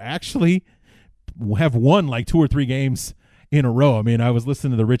Redskins, who are actually have won like 2 or 3 games in a row. I mean, I was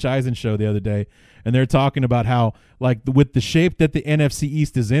listening to the Rich Eisen show the other day, and they're talking about how, like, with the shape that the NFC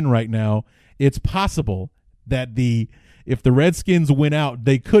East is in right now, it's possible that if the Redskins win out,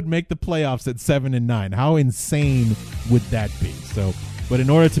 they could make the playoffs at 7-9. How insane would that be? So, but in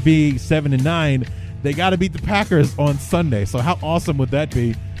order to be 7-9, they got to beat the Packers on Sunday. So how awesome would that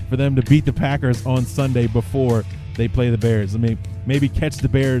be for them to beat the Packers on Sunday before they play the Bears? I mean, maybe catch the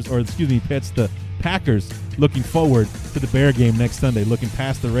Packers looking forward to the Bear game next Sunday, looking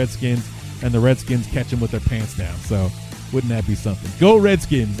past the Redskins, and the Redskins catch them with their pants down. So wouldn't that be something? Go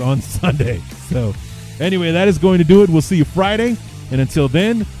Redskins on Sunday. So anyway, that is going to do it. We'll see you Friday. And until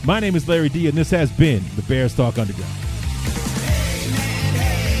then, my name is Larry D, and this has been the Bears Talk Underground.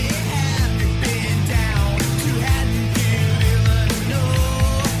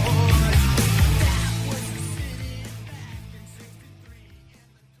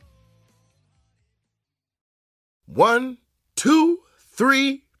 One, two,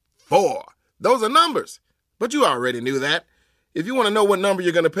 three, four. Those are numbers. But you already knew that. If you want to know what number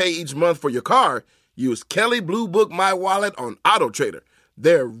you're going to pay each month for your car, use Kelley Blue Book My Wallet on AutoTrader.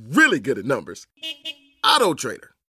 They're really good at numbers. AutoTrader.